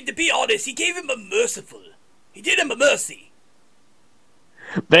 I mean, to be honest, he gave him a merciful. He did him a mercy.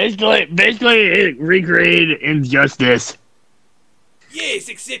 Basically, it recreated Injustice. Yes,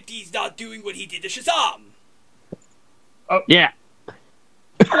 except he's not doing what he did to Shazam. Yeah.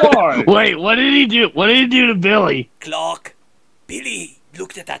 Why? Wait, what did he do? What did he do to Billy? Clark, Billy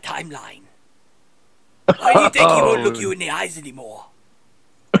looked at that timeline. Why do you think he won't look you in the eyes anymore?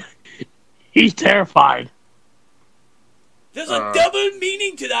 He's terrified. There's a double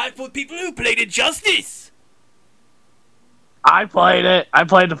meaning to that for people who played Injustice. I played it. I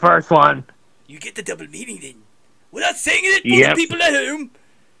played the first one. You get the double meaning then. Without saying it for Yep. the people at home.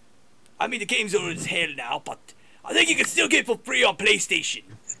 I mean, the game's old as hell now, but I think you can still get it for free on PlayStation.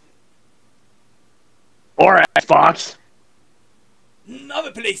 Or Xbox. I'm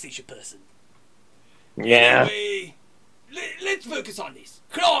a PlayStation person. Yeah. Anyway, let's focus on this.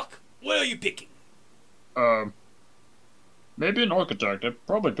 Clark, what are you picking? Maybe an architect. It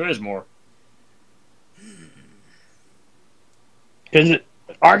probably pays more. Because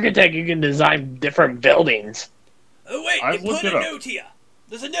architect, you can design different buildings. Oh wait, I've they put looked a it up. note here.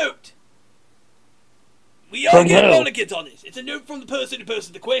 There's a note. We all From get who? mulligans on this. It's a note from the person who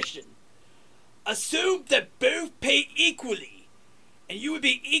posted the question. Assume that both pay equally, and you would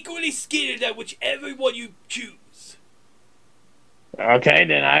be equally skilled at whichever one you choose. Okay,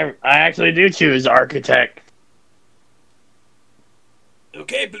 then I actually do choose architect.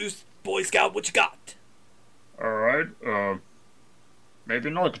 Okay, Blue Boy Scout, what you got? Alright, maybe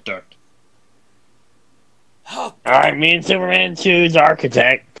an architect. Oh, Alright, me and Superman choose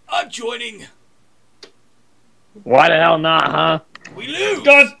architect. I'm joining. Why the hell not, huh? We lose.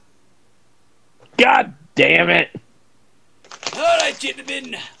 God damn it. Alright,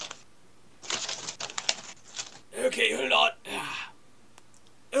 gentlemen. Okay, hold on.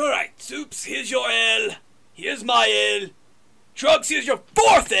 Alright, Soups, here's your L. Here's my L. Trunks, here's your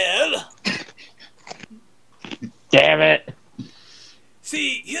 4th L. Damn it.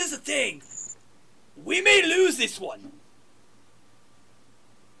 See, here's the thing. We may lose this one.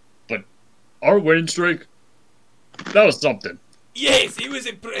 But our winning streak, that was something. Yes, it was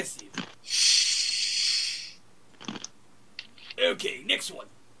impressive. Okay, next one.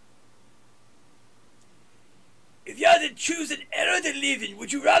 If you had to choose an era to live in,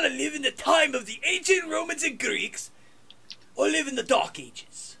 would you rather live in the time of the ancient Romans and Greeks, or live in the Dark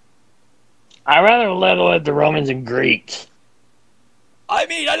Ages? I'd rather live with the Romans and Greeks. I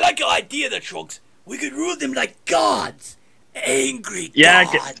mean, I like your idea there, Trunks. We could rule them like gods. Angry Yeah,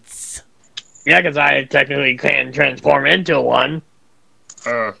 gods. Yeah, because I technically can transform into one.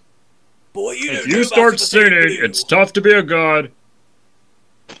 Boy, you If don't you know start about Super Saiyan sinning, Blue. it's tough to be a god.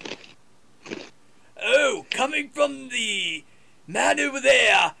 Oh, coming from the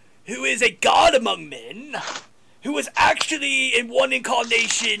a god among men, who was actually, in one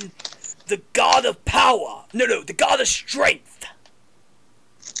incarnation, the god of power. No, the god of strength.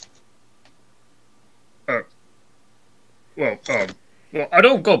 Well, I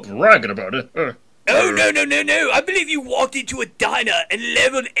don't go bragging about it. Oh, no. I believe you walked into a diner and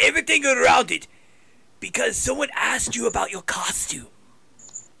leveled everything around it because someone asked you about your costume.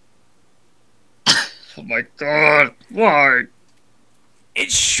 Oh my god, why?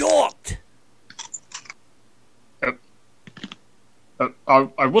 It's short.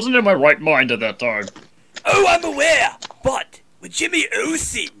 I wasn't in my right mind at that time. Oh, I'm aware. But when Jimmy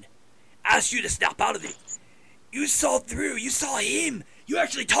Olsen asked you to snap out of it, you saw through. You saw him. You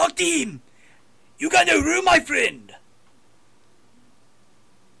actually talked to him. You got no room, my friend.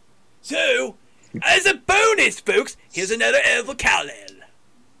 So, as a bonus, folks, here's another L for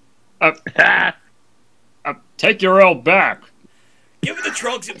Kal-El. Take your L back. Give it the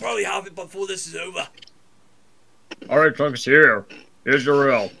Trunks, you'll probably have it before this is over. Alright, Trunks, here's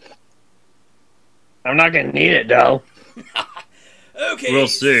your L. I'm not gonna need it, though. Okay, We'll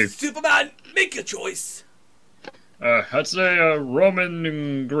see. Superman, make your choice. I'd say Roman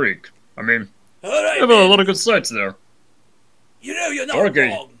and Greek. I mean, Alright, have a lot of good sites there. You know you're not Dark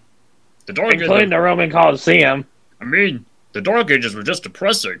Age. wrong. The Dark Including Ages. the Roman Colosseum. I mean, the Dark Ages were just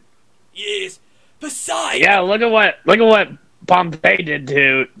depressing. Yes. Besides... Yeah, look at what Pompeii did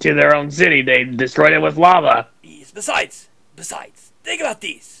to their own city. They destroyed it with lava. Yes, besides, think about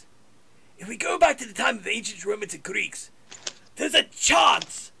this. If we go back to the time of ancient Romans and Greeks, there's a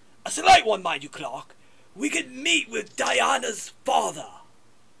chance, a slight one, mind you, Clark, we could meet with Diana's father.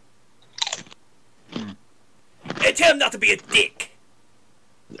 And tell him not to be a dick.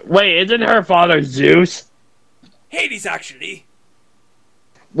 Wait, isn't her father Zeus? Hades, actually.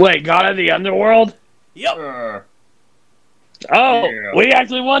 Wait, god of the underworld? Yep. Oh, Yeah. we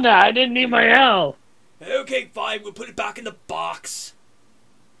actually won that. I didn't need my L. Okay, fine, we'll put it back in the box.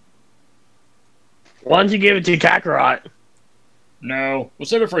 Why don't you give it to Kakarot? No, we'll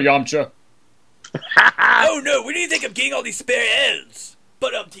save it for Yamcha. Oh no, we need to think of getting all these spare L's.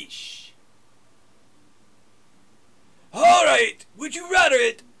 But tish. Alright, would you rather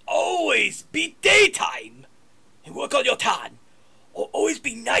it always be daytime and work on your tan, or always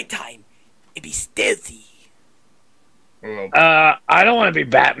be nighttime and be stealthy? Well, I don't want to be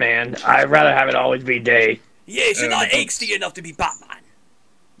Batman. I'd rather have it always be day. Yes, you're not that's- angsty enough to be Batman.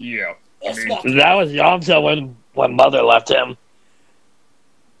 yeah. Or I mean, smart. That was Yamcha when Mother left him.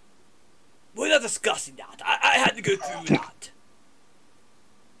 We're not discussing that. I had to go through that.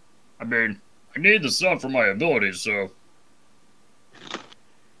 I need the sun for my abilities, so...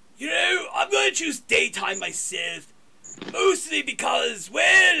 You know, I'm gonna choose daytime myself. Mostly because,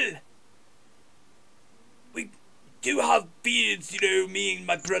 well... we do have fields, you know, me and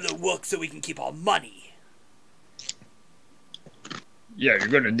my brother work so we can keep our money. Yeah, you're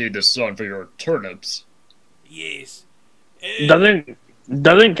gonna need the sun for your turnips. Yes. Doesn't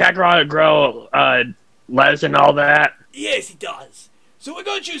Kakarot grow lettuce and all that? Yes, he does. So we're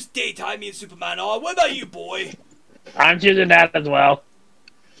gonna choose daytime, me and Superman are. What about you, boy? I'm choosing that as well.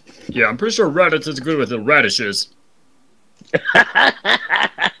 Yeah, I'm pretty sure Raditz is good with the radishes.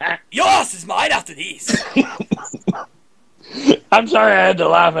 Your ass is mine after this. I'm sorry I had to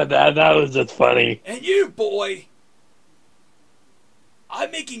laugh at that. That was just funny. And you, boy. I'm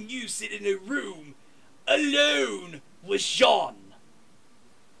making you sit in a room alone with Sean.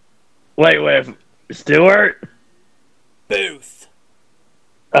 Wait, Stuart? Both.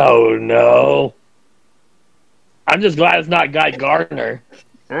 Oh no. I'm just glad it's not Guy Gardner.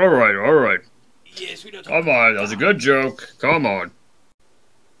 Alright. Yes, we don't talk Come on, that was a good joke. Come on.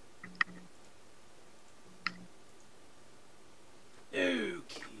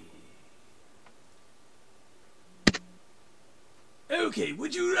 Okay,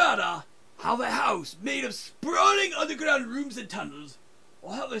 would you rather have a house made of sprawling underground rooms and tunnels,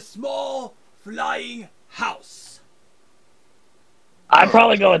 or have a small, flying house? I'd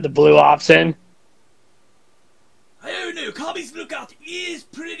probably go with the blue option. I don't know, Kami's Lookout is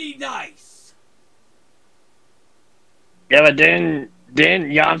pretty nice. Yeah, but didn't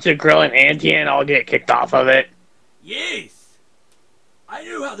Yamcha, Krill, and Antien all get kicked off of it? Yes. I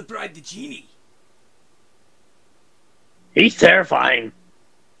know how to bribe the genie. He's terrifying.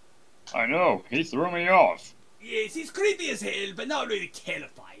 I know, he threw me off. Yes, he's creepy as hell, but not really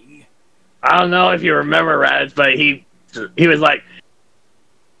terrifying. I don't know if you remember Raditz, but he was like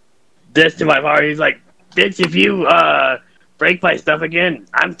this to my father. He's like, "Bitch, if you break my stuff again,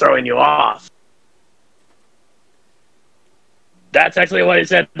 I'm throwing you off." That's actually what he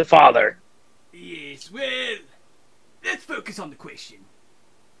said to the father. Yes, well, let's focus on the question.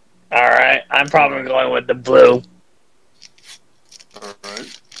 Alright, I'm probably going with the blue.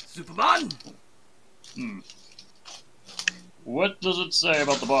 Alright. Superman? What does it say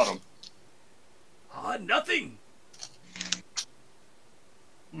about the bottom? Nothing.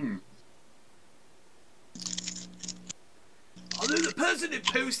 Although the person who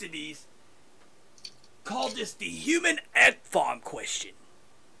posted these called this the human ant farm question.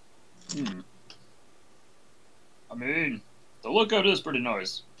 I mean, the lookout is pretty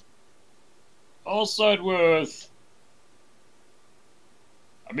nice. I'll side with...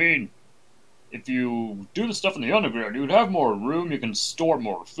 I mean, if you do the stuff in the underground, you'd have more room, you can store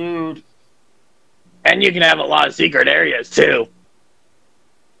more food. And you can have a lot of secret areas, too.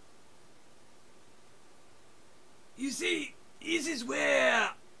 You see, this is where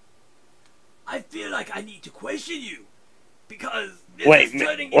I feel like I need to question you. Because this is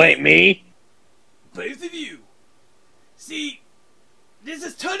turning into... me? Both of you. See, this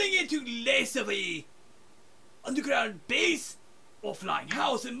is turning into less of a underground base or flying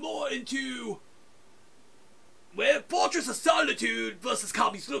house and more into... well, Fortress of Solitude versus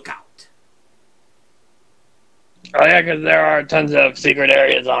Kami's Lookout. Oh yeah, because there are tons of secret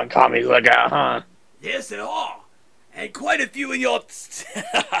areas on Kami's Lookout, huh? Yes, there are. And quite a few in your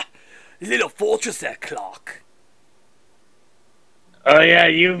little fortress there, Clark. Oh yeah,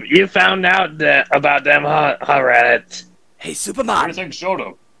 you found out about them, huh, Reddit? Hey, Superman. Everything showed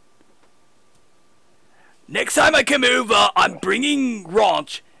up. Next time I come over, I'm bringing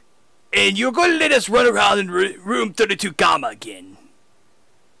Ranch, and you're going to let us run around in room 32 Gamma again.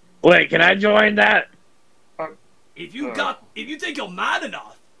 Wait, can I join that? If you think you're mad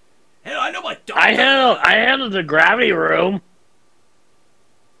enough, hell, I know my doctor. I handled the gravity room.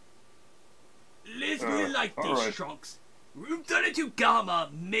 Let's put it like this, alright. Trunks. Room 32 Gamma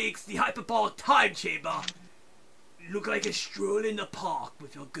makes the hyperbolic time chamber look like a stroll in the park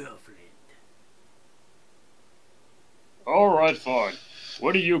with your girlfriend. Alright, fine.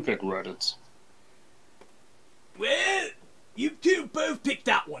 What do you pick, Reddit? Well, you two both picked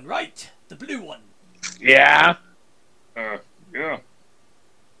that one, right? The blue one. Yeah. Yeah.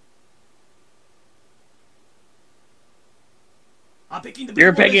 I'm picking the blue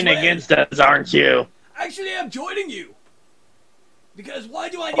You're one picking as well. against us, aren't you? Actually, I'm joining you. Because why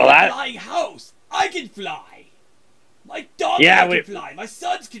do I need Well, a flying house? I can fly. My daughter can fly. My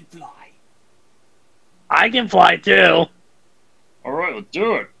sons can fly. I can fly too. Alright, let's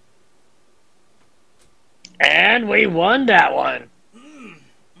do it. And we won that one.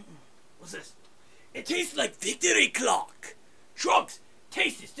 What's this? It tastes like victory, Clark. Trunks,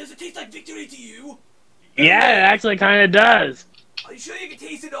 taste this. Does it taste like victory to you? Yeah, it actually kind of does. Are you sure you can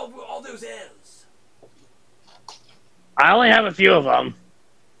taste it over all those L's? I only have a few of them.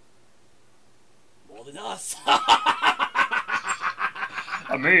 More than us.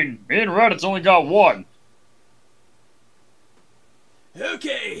 I mean, me and Reddit's only got one.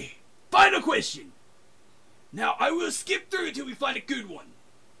 Okay, final question. Now, I will skip through until we find a good one.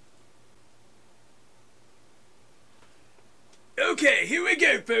 Okay, here we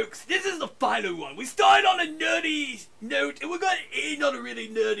go, folks. This is the final one. We started on a nerdy note, and we're going to end on a really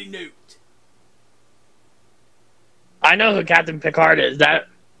nerdy note. I know who Captain Picard is. That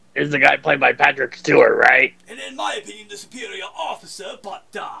is the guy played by Patrick Stewart, right? And in my opinion, the superior officer, but,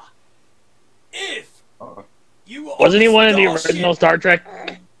 if you were Wasn't he one of the starship- original Star Trek?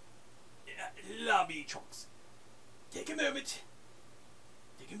 Allow me, Trunks. Take a moment.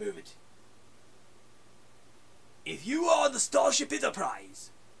 Take a moment. If you were on the Starship Enterprise,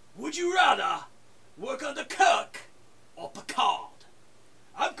 would you rather work under Kirk or Picard?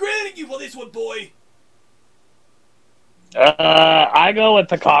 I'm grilling you for this one, boy. I go with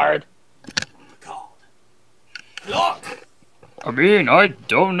Picard. Picard. Clark. I mean, I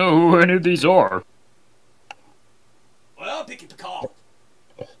don't know who any of these are. Well, I'm picking Picard.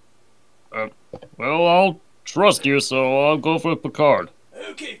 Well, I'll trust you, so I'll go for Picard.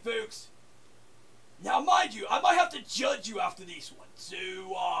 Okay, folks. Now, mind you, I might have to judge you after this one, so,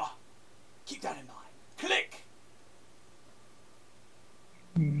 keep that in mind. Click.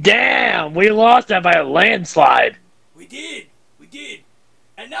 Damn, we lost that by a landslide. We did.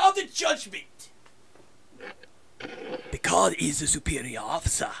 And now the judgment. Picard is the superior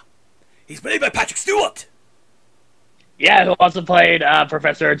officer. He's played by Patrick Stewart. Yeah, who also played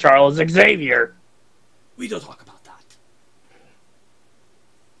Professor Charles Xavier. We don't talk about that.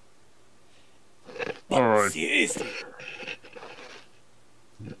 But Alright. seriously.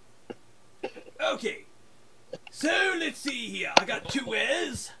 Okay. So, let's see here. I got two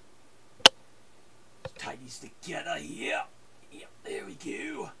L's. Tie these together here. Yep, there we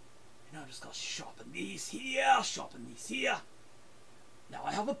go. And I'm just gonna sharpen these here, Now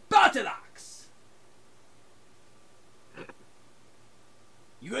I have a battle axe.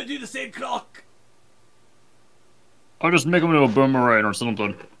 You gonna do the same, Clock? I'll just make him into a boomerang or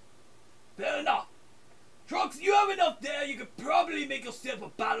something. Fair enough. Trunks, you have enough there. You could probably make yourself a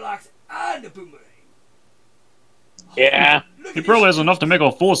battle axe and a boomerang. Yeah. Look He at probably this. has enough to make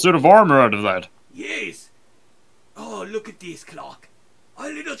a full suit of armor out of that. Yes. Oh, look at this, Clock. Our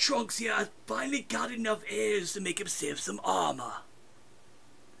little Trunks here has finally got enough airs to make himself some armor.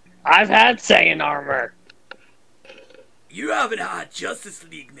 I've had Saiyan armor. You haven't had Justice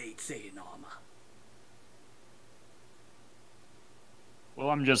League made Saiyan armor. Well,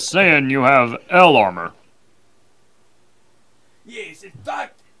 I'm just saying you have L armor. Yes, in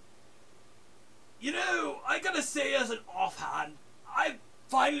fact, you know, I gotta say as an offhand, I've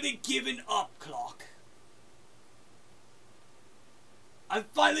finally given up, Clock. I've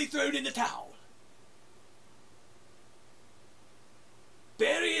finally thrown in the towel.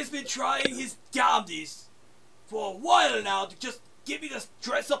 Barry has been trying his damnedest for a while now to just get me to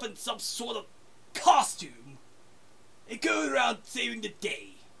dress up in some sort of costume and go around saving the day.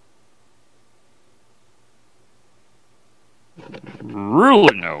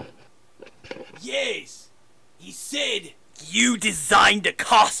 Really no. Yes, he said you designed the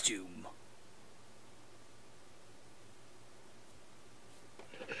costume.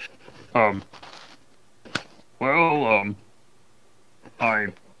 I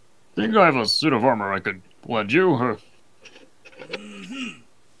think I have a suit of armor I could lend you.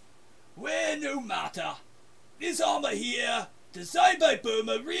 Well, no matter. This armor here, designed by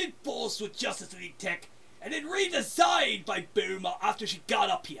Boomer, reinforced with Justice League tech, and then redesigned by Boomer after she got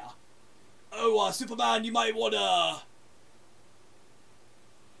up here. Oh, Superman, you might wanna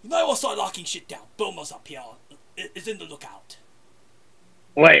start locking shit down. Boomer's up here. Is in the lookout.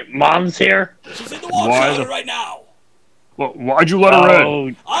 Wait, Mom's here? She's in the watch Why tower the- right now. Well, why'd you let her in?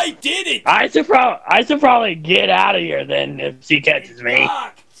 Oh, I did it. I should probably get out of here then if she catches me. In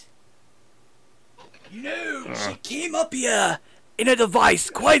fact, you know, she came up here in a device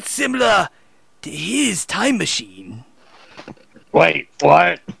quite similar to his time machine. Wait,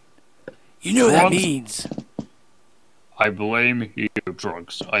 what? You know what that Trunks? means. I blame you,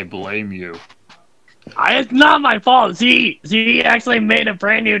 Trunks. I blame you. It's not my fault. She actually made a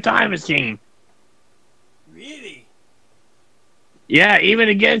brand new time machine. Really? Yeah, even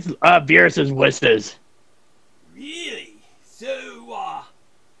against Beerus's wishes. Really? So,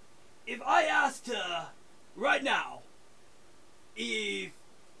 if I asked her right now, if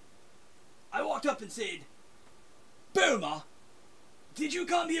I walked up and said, Boomer, did you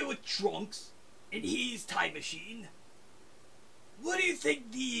come here with Trunks in his time machine? What do you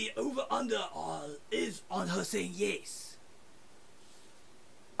think the over-under is on her saying yes?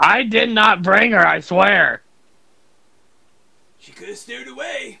 I did not bring her, I swear. She could have stowed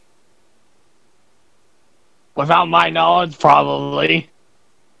away. Without my knowledge, probably.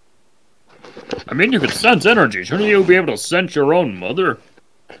 I mean, you could sense energy. Shouldn't you be able to sense your own mother?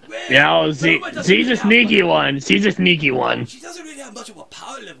 Well, You know, Boomer doesn't she's really a have sneaky much- one. She's a sneaky one. She doesn't really have much of a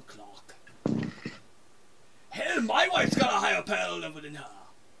power level, Clock. Hell, my wife's got a higher power level than her.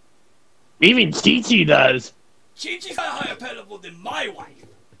 Even Chi-Chi does. Chi-Chi's got a higher power level than my wife.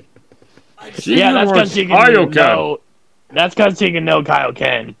 She Yeah, even that's because works she can Kaioken. know. That's because she can know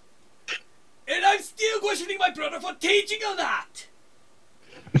Kaioken. And I'm still questioning my brother for teaching her that.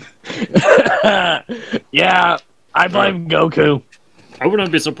 Yeah, I blame Goku. I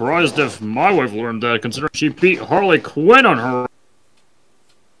wouldn't be surprised if my wife learned that, considering she beat Harley Quinn on her.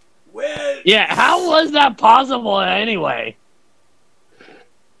 Well, Yeah, how was that possible anyway?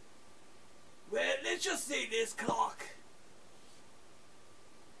 well, let's just say this, Clock.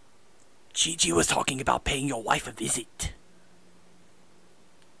 Chi-Chi was talking about paying your wife a visit.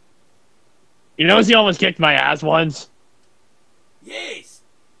 You know she almost kicked my ass once? Yes,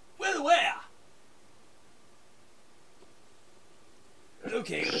 well aware.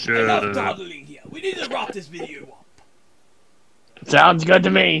 Okay, enough dawdling here. We need to wrap this video up. Sounds good to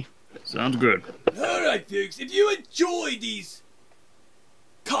me. Sounds good. Alright, folks, if you enjoy these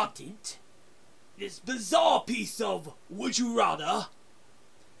content, this bizarre piece of Would You Rather,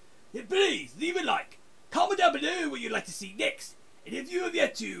 then please leave a like, comment down below what you'd like to see next, and if you have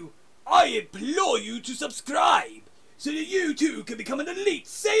yet to, I implore you to subscribe, so that you too can become an elite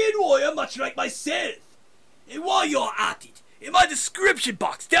Saiyan warrior much like myself. And while you're at it, in my description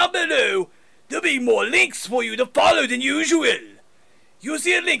box down below, there'll be more links for you to follow than usual. You'll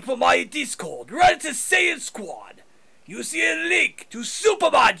see a link for my Discord, right to Saiyan Squad. You'll see a link to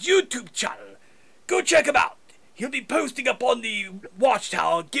Superman's YouTube channel. Go check him out. He'll be posting up on the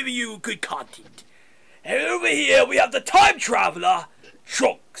Watchtower, giving you good content. And over here we have the Time Traveler,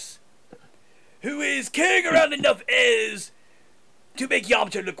 Trunks, who is carrying around enough airs to make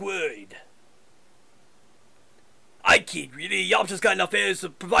Yamcha look worried. I kid, really. Yamcha's got enough airs to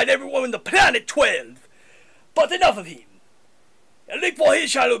provide everyone on the planet 12. But enough of him. A link for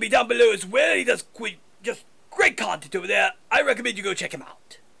his channel will be down below as well. He does just great content over there. I recommend you go check him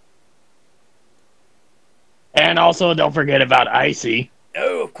out. And also, don't forget about Icy.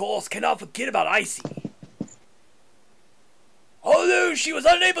 Oh, of course, cannot forget about Icy. Although she was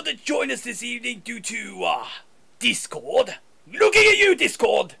unable to join us this evening due to, Discord. Looking at you,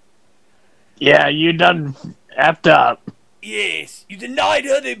 Discord! Yeah, you done effed up. Yes, you denied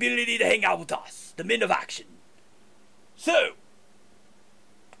her the ability to hang out with us, the men of action. So,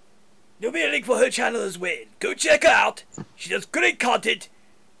 there'll be a link for her channel as well. Go check her out. She does great content.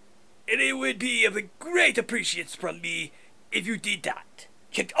 And it would be of a great appreciation from me if you did that.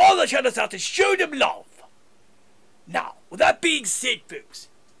 Check all the channels out to show them love. Now, with that being said, folks,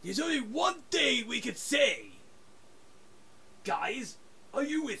 there's only one thing we could say. Guys, are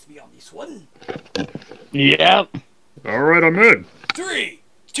you with me on this one? Yep. Alright, I'm in. 3,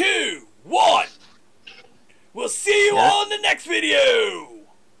 2, 1. We'll see you on the next video.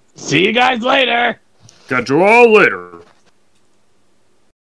 See you guys later. Catch you all later.